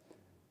era.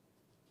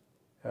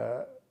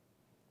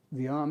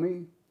 The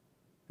Army,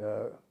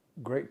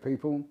 great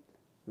people.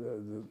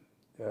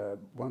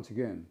 Once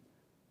again,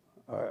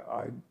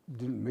 I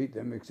didn't meet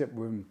them except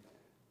when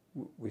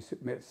we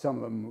met some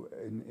of them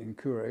in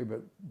Kure,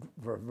 but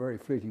for a very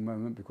fleeting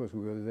moment, because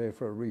we were there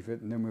for a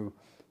refit and then we were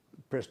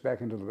pressed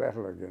back into the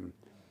battle again.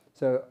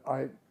 So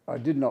I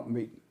did not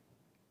meet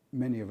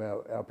many of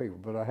our people,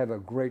 but I have a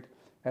great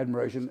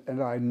admiration,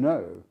 and I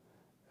know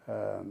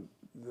a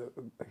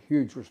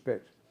huge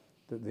respect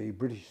that the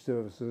British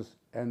services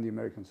and the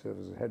American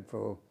services had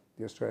for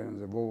the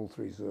Australians of all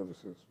three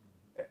services.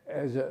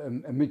 As a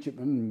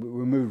midshipman,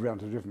 we moved around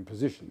to different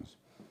positions.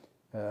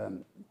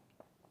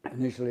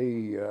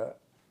 Initially,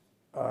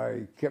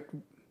 I kept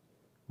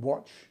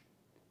watch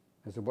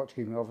as a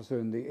watchkeeping officer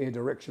in the air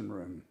direction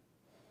room.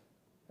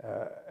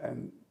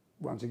 And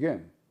once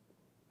again,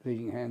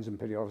 leading hands and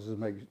petty officers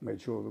made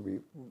sure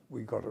that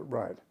we got it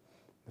right.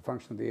 The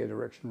function of the air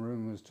direction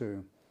room was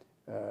to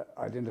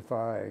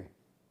identify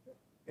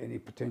any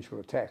potential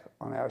attack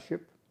on our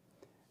ship,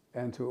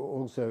 and to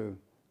also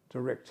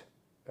direct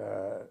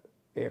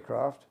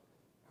aircraft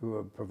who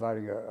were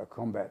providing a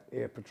combat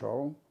air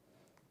patrol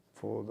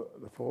for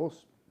the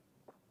force,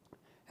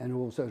 and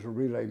also to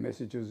relay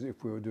messages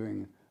if we were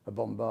doing a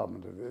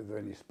bombardment of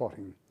any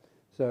spotting.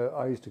 So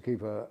I used to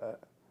keep a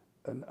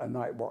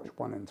night watch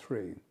 1 and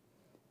 3,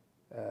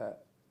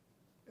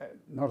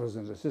 not as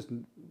an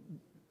assistant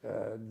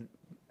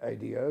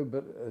ADO,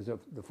 but as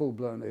the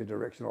full-blown air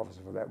direction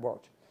officer for that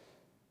watch.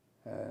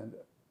 And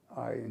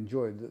I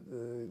enjoyed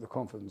the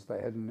confidence they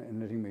had in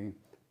letting me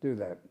do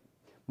that.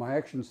 My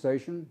action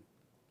station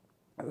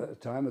at the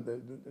time, at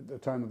the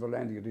time of the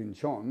landing at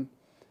Incheon,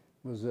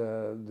 was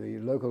the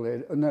local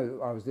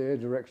I was the air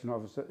direction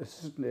officer,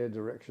 assistant air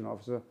direction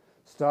officer,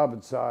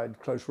 starboard side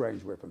close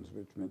range weapons,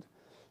 which meant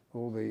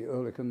all the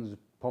Oerlikons,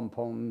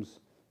 pom-poms,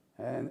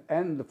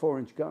 and the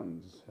 4-inch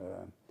guns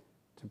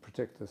to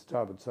protect the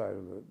starboard side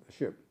of the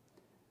ship.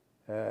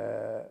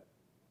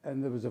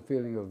 and there was a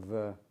feeling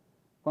of,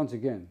 once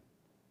again,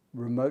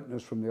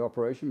 remoteness from the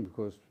operation,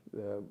 because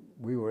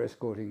we were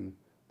escorting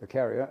the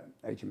carrier,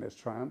 HMS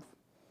Triumph.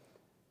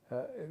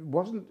 It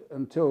wasn't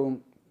until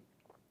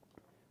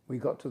we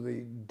got to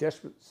the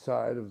desperate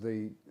side of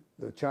the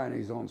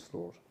Chinese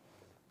onslaught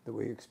that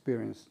we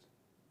experienced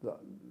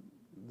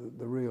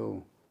the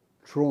real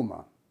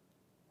trauma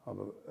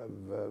of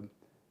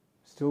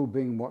still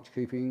being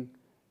watchkeeping,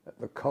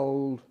 the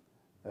cold,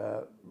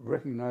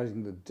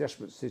 recognising the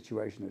desperate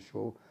situation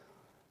ashore,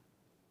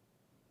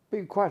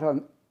 being quite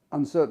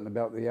uncertain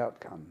about the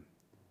outcome.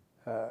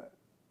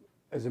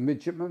 As a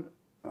midshipman,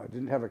 I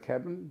didn't have a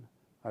cabin.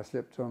 I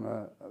slept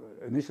on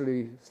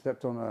initially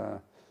slept in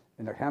a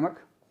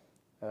hammock,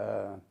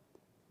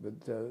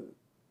 but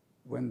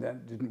when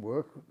that didn't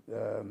work,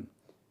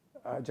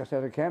 I just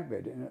had a camp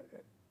bed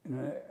in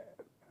a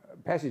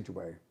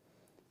passageway,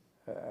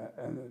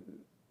 and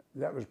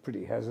that was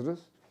pretty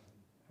hazardous.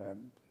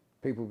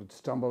 People would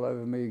stumble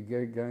over me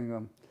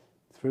going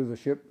through the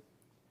ship.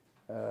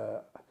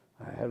 I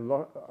had a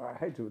lot. I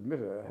hate to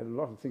admit it. I had a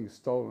lot of things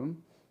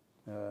stolen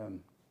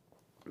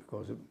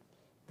because it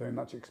very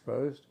much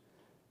exposed,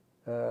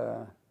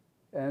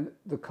 and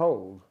the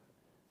cold.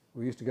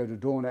 We used to go to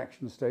dawn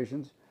action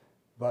stations.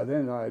 By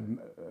then I'd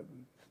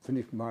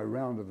finished my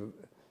round of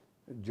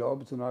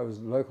jobs, and I was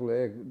local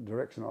air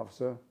direction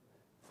officer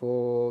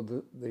for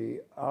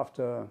the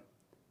after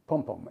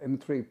pom-pom,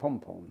 M3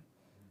 pom-pom.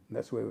 And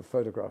that's where the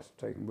photographs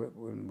were taken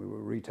when we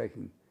were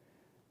retaking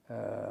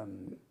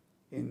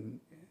in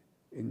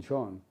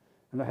Incheon.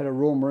 And I had a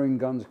Royal Marine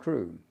Guns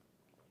crew.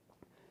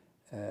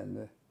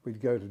 And we'd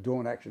go to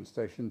dawn action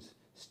stations,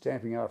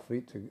 stamping our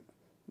feet in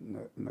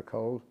the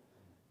cold,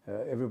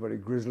 everybody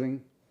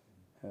grizzling.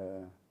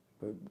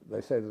 But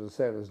they say that a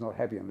sailor's not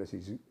happy unless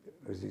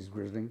he's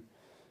grizzling.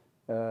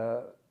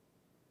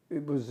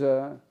 It was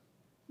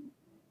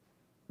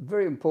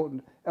very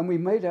important, and we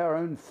made our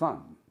own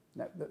fun.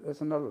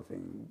 That's another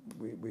thing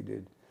we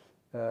did.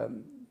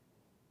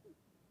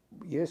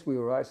 Yes, we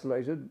were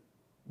isolated.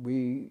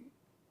 We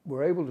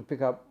were able to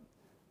pick up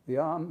the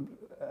armed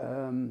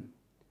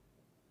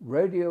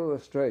Radio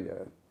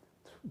Australia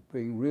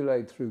being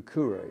relayed through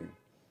Kouré,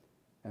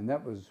 and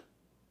that was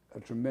a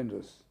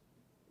tremendous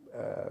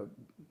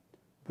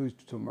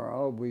boost to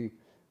morale. We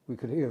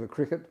could hear the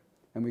cricket,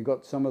 and we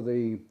got some of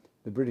the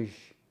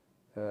British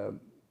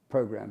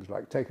programs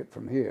like Take It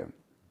From Here,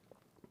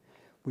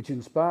 which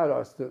inspired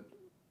us that,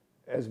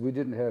 as we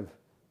didn't have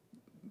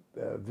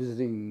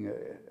visiting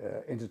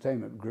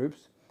entertainment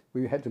groups,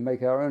 we had to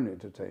make our own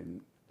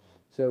entertainment.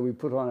 So we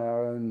put on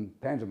our own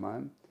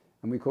pantomime,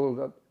 and we called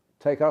it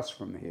Take Us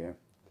From Here.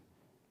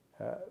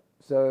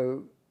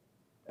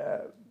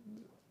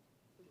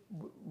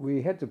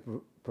 We had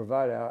to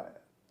provide our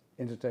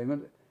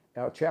entertainment.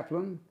 Our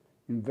chaplain,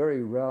 in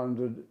very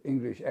rounded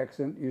English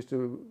accent, used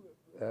to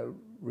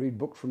read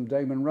books from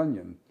Damon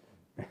Runyon.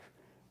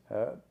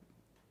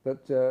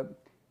 But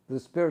the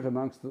spirit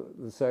amongst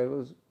the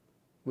sailors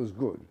was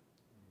good.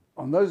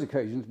 On those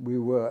occasions, we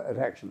were at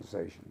action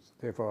stations.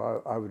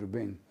 Therefore, I would have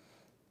been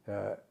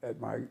at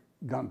my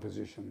gun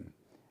position.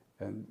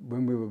 And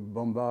when we were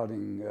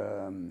bombarding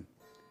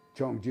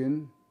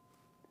Chongjin,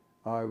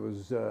 I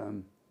was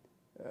on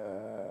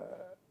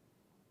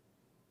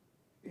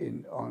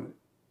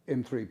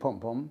M3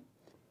 pom-pom.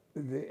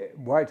 The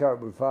white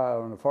turret would fire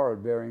on a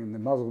forward bearing, and the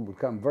muzzle would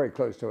come very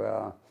close to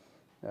our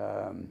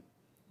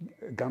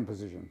gun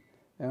position,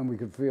 and we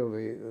could feel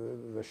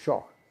the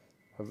shock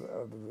of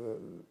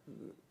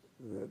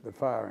the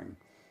firing.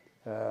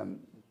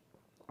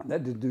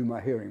 That didn't do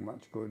my hearing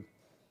much good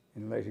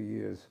in later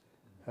years,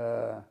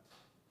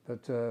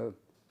 but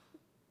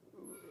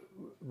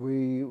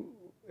we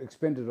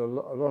expended a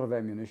lot of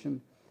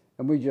ammunition,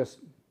 and we just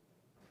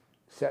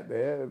sat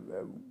there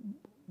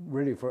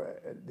ready for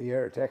the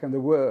air attack, and there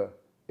were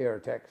air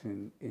attacks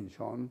in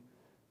Incheon.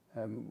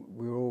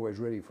 We were always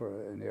ready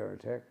for an air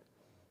attack.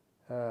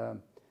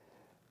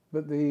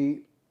 But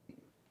the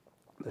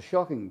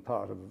shocking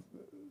part of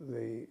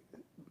you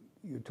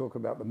talk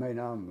about the main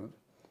armament,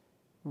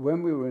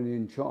 when we were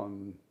in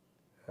Incheon,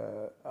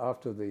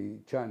 after the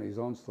Chinese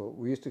onslaught,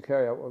 we used to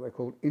carry out what they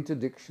called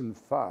interdiction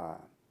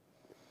fire.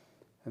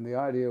 And the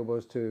idea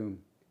was to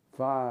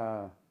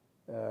fire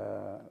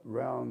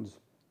rounds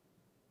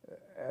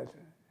at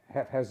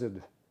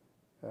haphazard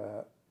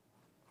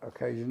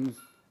occasions,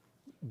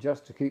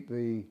 just to keep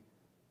the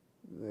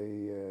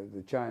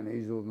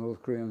Chinese or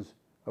North Koreans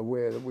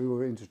aware that we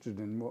were interested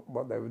in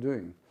what they were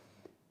doing.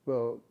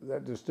 Well,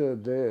 that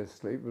disturbed their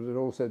sleep, but it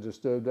also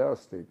disturbed our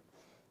sleep,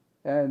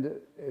 and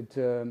it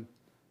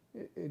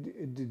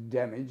did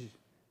damage,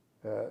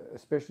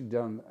 especially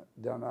down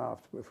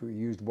aft. If we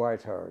used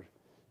white turret,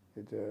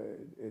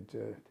 it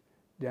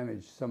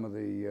damaged some of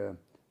the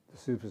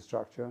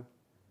superstructure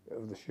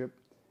of the ship,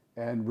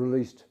 and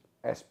released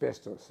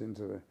asbestos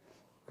into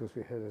because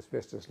we had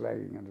asbestos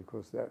lagging, and of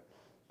course the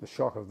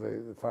shock of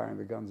the firing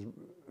the guns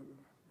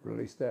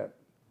released that.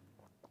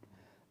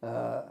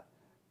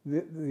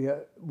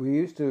 We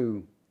used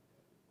to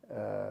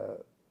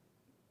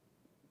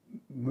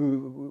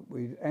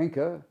we'd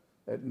anchor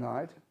at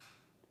night,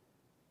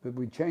 but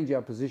we'd change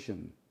our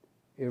position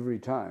every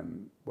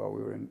time while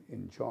we were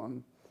in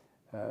John,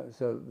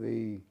 so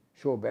the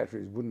shore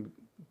batteries wouldn't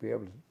be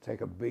able to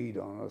take a bead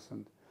on us.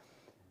 And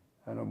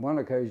on one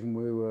occasion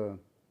we were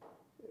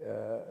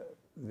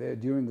there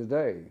during the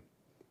day.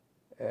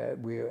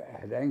 We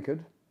had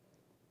anchored,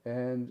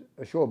 and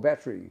a shore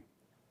battery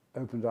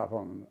opened up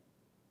on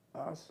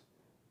us.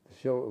 The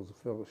shells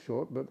fell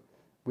short, but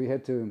we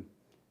had to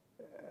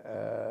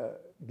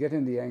get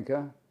in the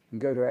anchor and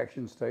go to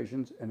action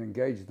stations and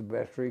engage the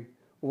battery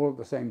all at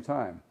the same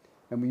time.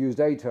 And we used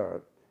a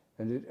turret,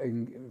 and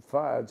it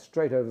fired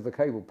straight over the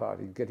cable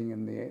party getting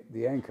in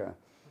the anchor,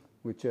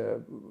 which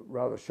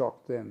rather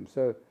shocked them.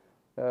 So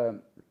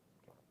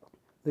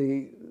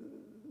the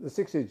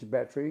 6-inch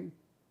battery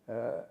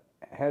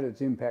had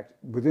its impact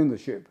within the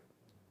ship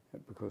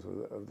because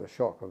of the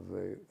shock of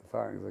the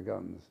firing of the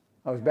guns.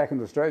 I was back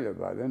in Australia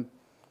by then.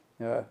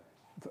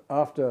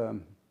 After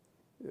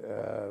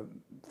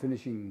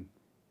finishing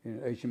in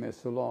HMS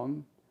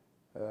Ceylon,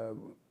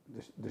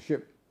 the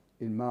ship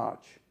in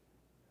March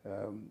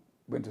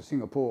went to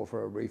Singapore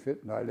for a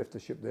refit, and I left the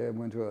ship there and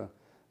went to a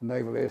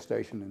naval air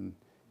station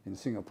in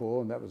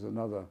Singapore, and that was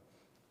another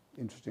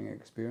interesting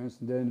experience.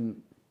 And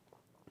then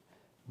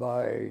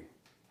by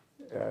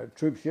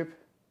troop ship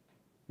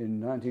in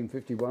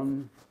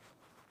 1951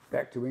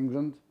 back to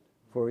England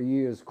for a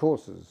year's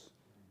courses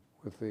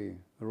with the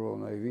Royal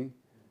Navy.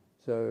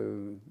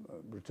 So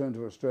returned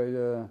to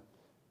Australia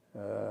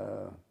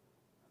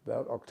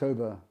about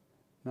October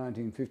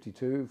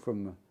 1952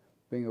 from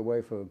being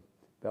away for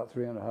about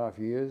 3.5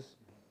 years,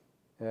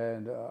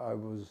 and I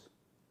was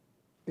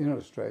in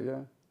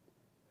Australia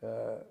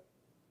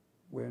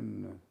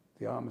when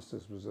the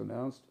armistice was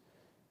announced.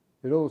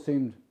 It all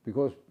seemed,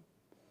 because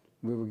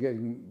we were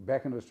getting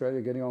back in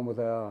Australia, getting on with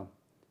our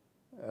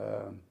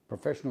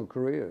professional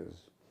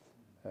careers.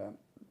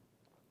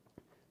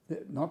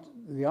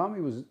 The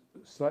Army was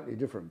slightly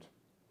different,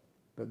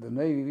 but the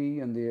Navy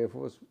and the Air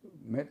Force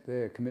met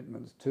their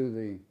commitments to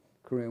the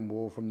Korean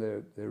War from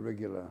their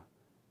regular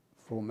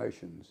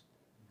formations.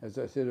 As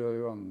I said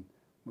earlier on,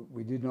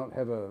 we did not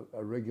have a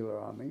regular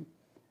army,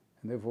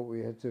 and therefore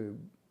we had to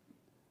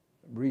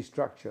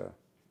restructure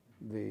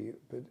the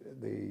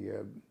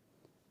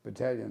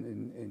battalion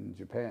in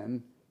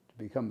Japan to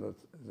become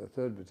the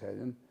 3rd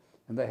Battalion,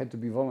 and they had to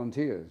be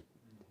volunteers.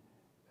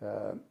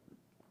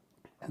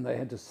 And they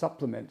had to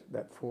supplement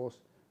that force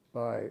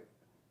by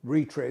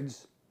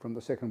retreads from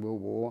the Second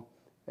World War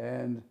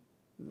and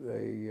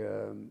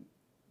the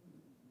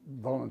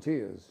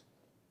volunteers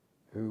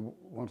who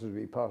wanted to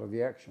be part of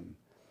the action.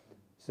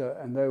 So,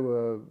 and they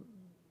were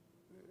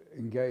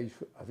engaged,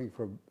 I think,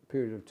 for a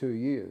period of 2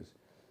 years.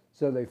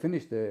 So they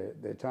finished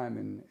their time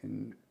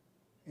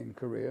in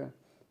Korea,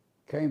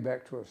 came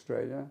back to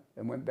Australia,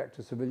 and went back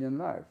to civilian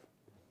life.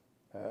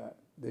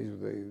 These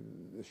were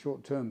the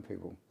short-term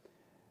people.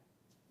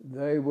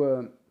 They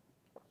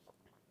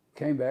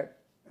came back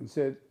and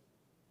said,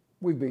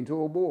 "We've been to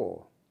a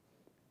war."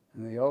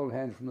 And the old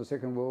hand from the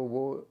Second World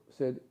War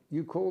said,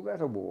 "You call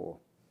that a war?"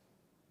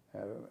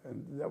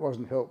 And that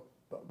wasn't helped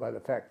by the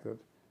fact that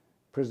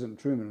President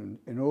Truman,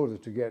 in order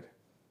to get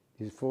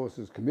his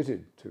forces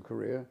committed to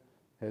Korea,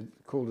 had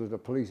called it a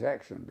police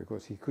action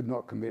because he could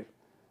not commit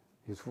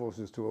his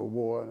forces to a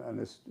war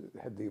unless it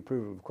had the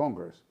approval of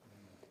Congress.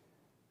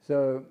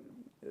 So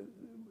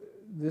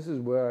this is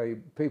where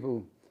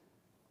people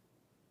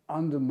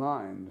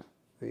undermined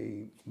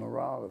the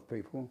morale of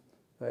people.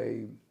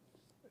 They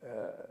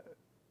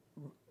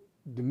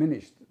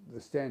diminished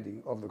the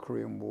standing of the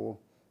Korean War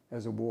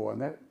as a war,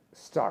 and that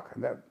stuck,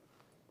 and that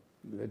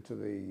led to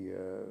the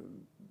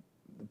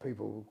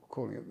people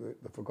calling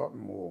it the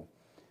Forgotten War.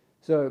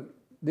 So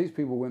these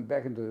people went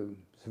back into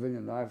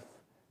civilian life,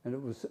 and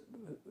it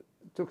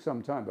took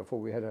some time before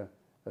we had a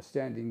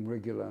standing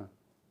regular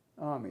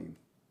army.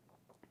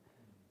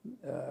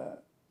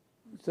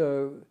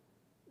 So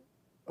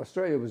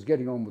Australia was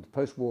getting on with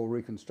post-war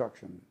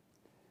reconstruction,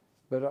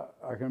 but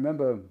I can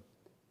remember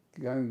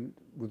going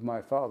with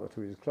my father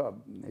to his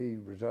club. He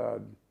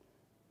retired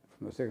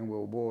from the Second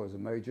World War as a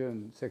major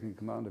and second in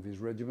command of his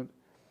regiment,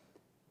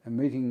 and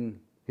meeting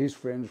his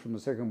friends from the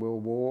Second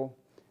World War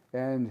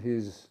and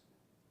his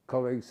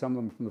colleagues, some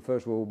of them from the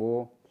First World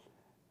War,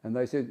 and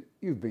they said,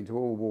 "You've been to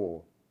all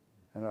war."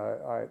 And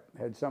I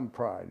had some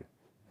pride,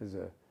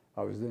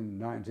 I was then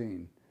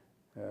 19,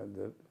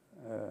 that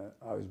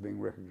I was being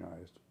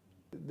recognised.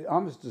 The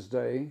Armistice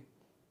Day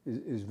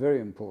is very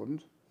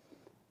important.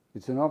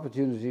 It's an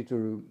opportunity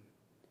to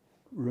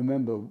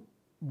remember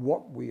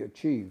what we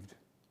achieved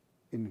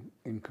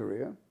in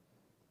Korea,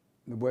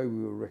 the way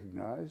we were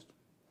recognised.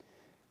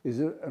 Is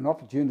an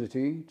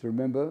opportunity to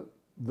remember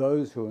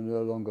those who are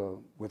no longer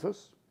with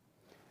us,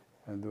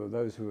 and there were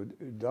those who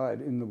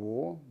died in the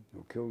war, who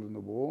were killed in the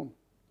war.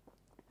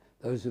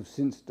 Those have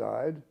since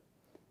died,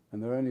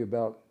 and there are only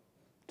about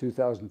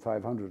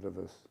 2,500 of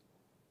us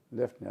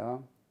left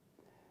now.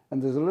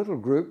 And there's a little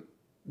group,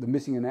 the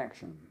Missing in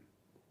Action,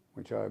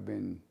 which I've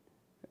been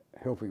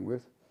helping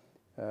with.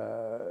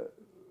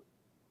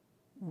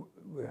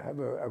 we have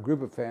a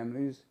group of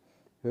families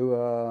who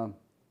are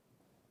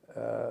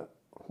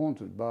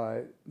haunted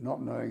by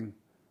not knowing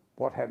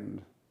what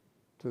happened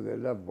to their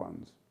loved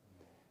ones.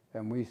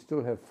 And we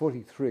still have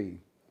 43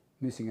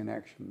 missing in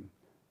action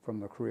from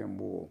the Korean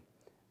War.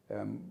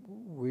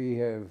 We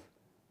have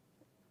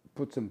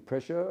put some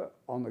pressure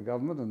on the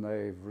government, and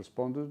they've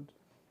responded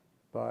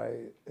by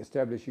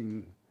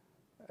establishing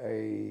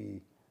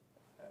a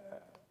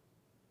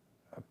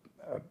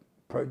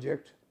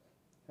project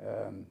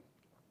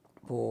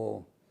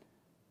for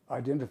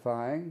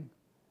identifying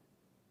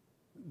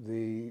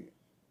the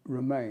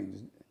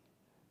remains.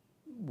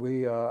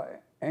 We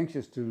are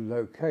anxious to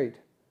locate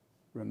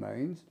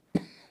remains,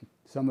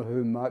 some of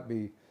whom might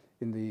be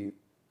in the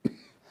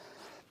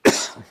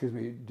excuse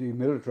me,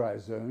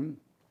 demilitarized zone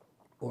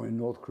or in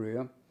North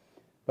Korea,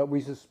 but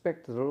we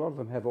suspect that a lot of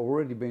them have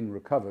already been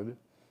recovered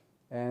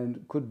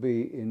and could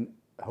be in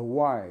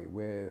Hawaii,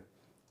 where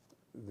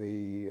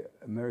the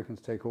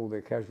Americans take all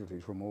their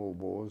casualties from all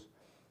wars.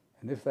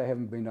 And if they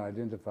haven't been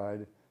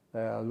identified,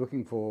 they are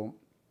looking for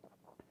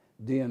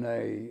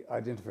DNA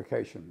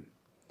identification.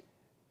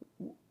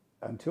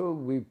 Until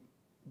we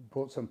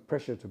brought some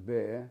pressure to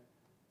bear,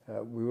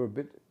 we were a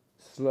bit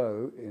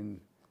slow in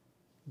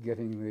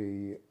getting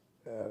the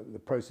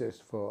process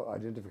for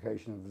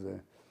identification of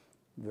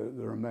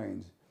the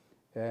remains.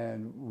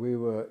 And we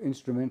were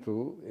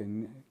instrumental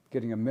in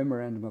getting a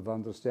memorandum of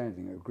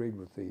understanding agreed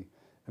with the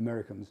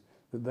Americans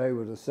that they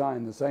would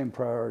assign the same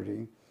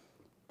priority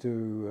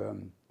to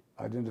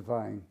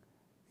identifying,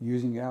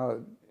 using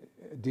our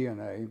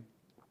DNA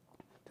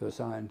to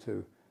assign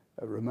to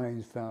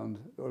remains found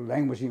or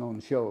languishing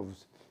on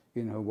shelves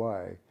in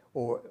Hawaii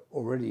or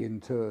already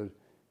interred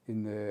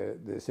in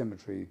their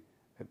cemetery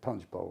at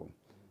Punchbowl.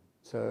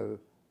 So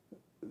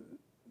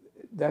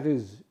that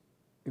is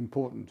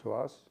important to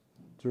us,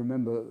 to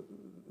remember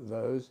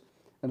those.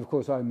 And of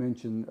course I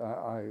mentioned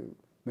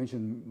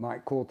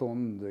Mike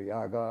Cawthorne, the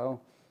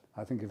Argyle.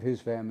 I think of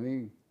his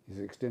family, his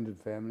extended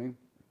family.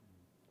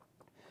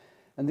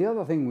 And the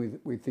other thing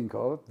we think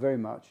of very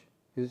much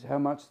is how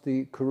much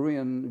the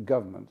Korean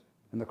government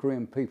and the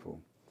Korean people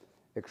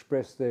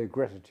express their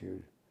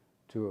gratitude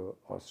to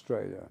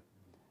Australia.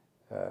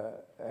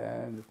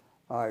 And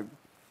I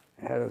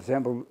had a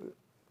sample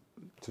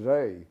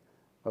today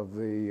of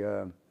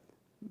the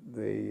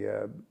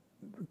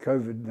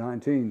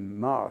COVID-19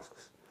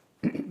 masks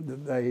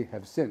that they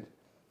have sent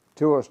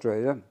to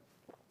Australia,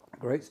 a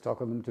great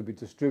stock of them to be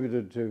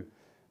distributed to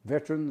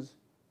veterans,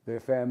 their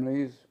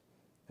families,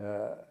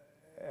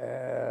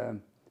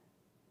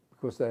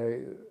 because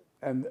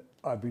and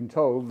I've been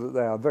told that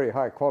they are very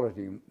high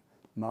quality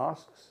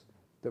masks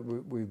that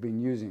we've been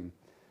using.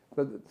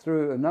 But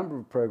through a number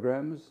of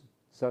programs,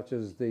 such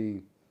as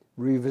the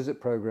Revisit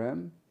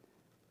program,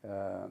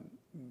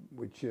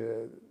 which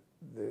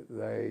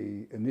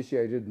they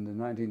initiated in the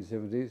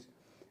 1970s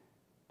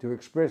to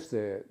express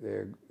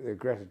their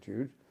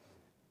gratitude,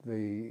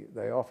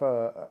 they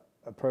offer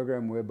a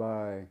program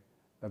whereby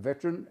a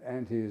veteran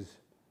and his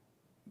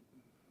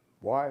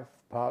wife,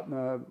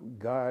 partner,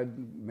 guide,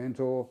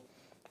 mentor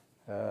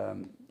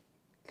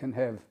can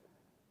have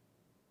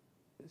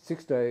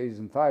 6 days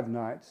and 5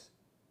 nights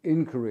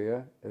in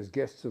Korea as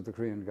guests of the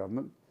Korean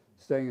government,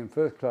 staying in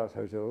first-class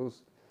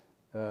hotels,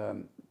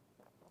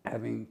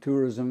 having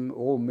tourism,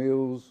 all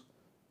meals,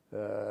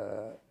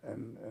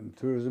 and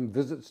tourism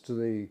visits to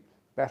the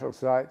battle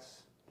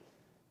sites,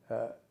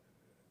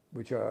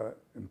 which are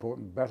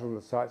important battle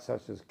sites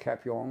such as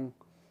Kapyong,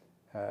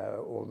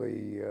 or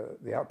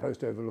the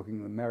outpost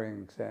overlooking the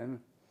Mariang-san.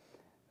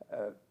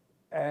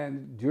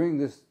 And during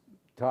this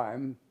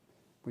time,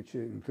 which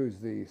includes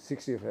the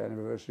 60th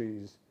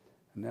anniversaries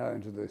and now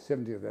into the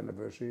 70th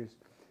anniversaries,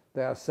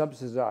 they are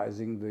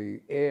subsidizing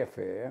the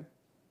airfare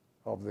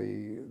of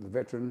the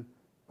veteran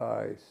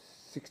by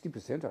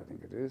 60%, I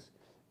think it is,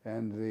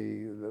 and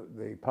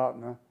the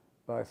partner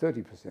by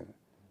 30%.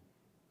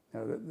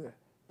 Now,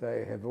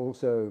 they have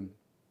also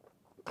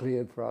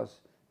cleared for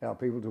us, our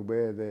people, to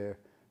wear their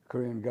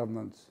Korean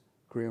government's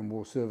Korean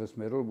War Service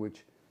Medal,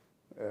 which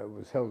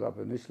was held up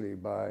initially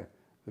by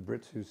the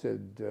Brits, who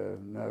said,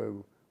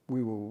 no,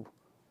 we will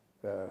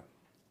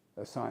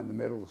assign the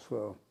medals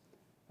for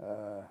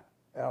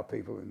our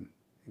people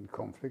in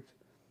conflict.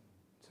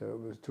 So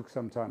it took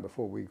some time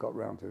before we got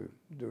round to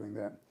doing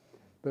that.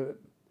 But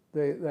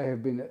they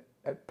have been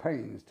at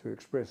pains to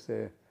express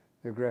their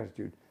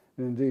gratitude.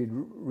 And indeed,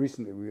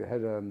 recently we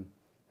had a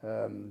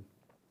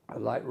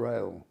light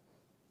rail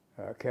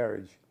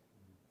carriage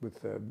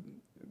with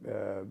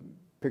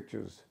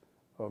pictures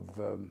of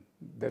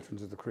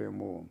veterans of the Korean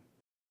War.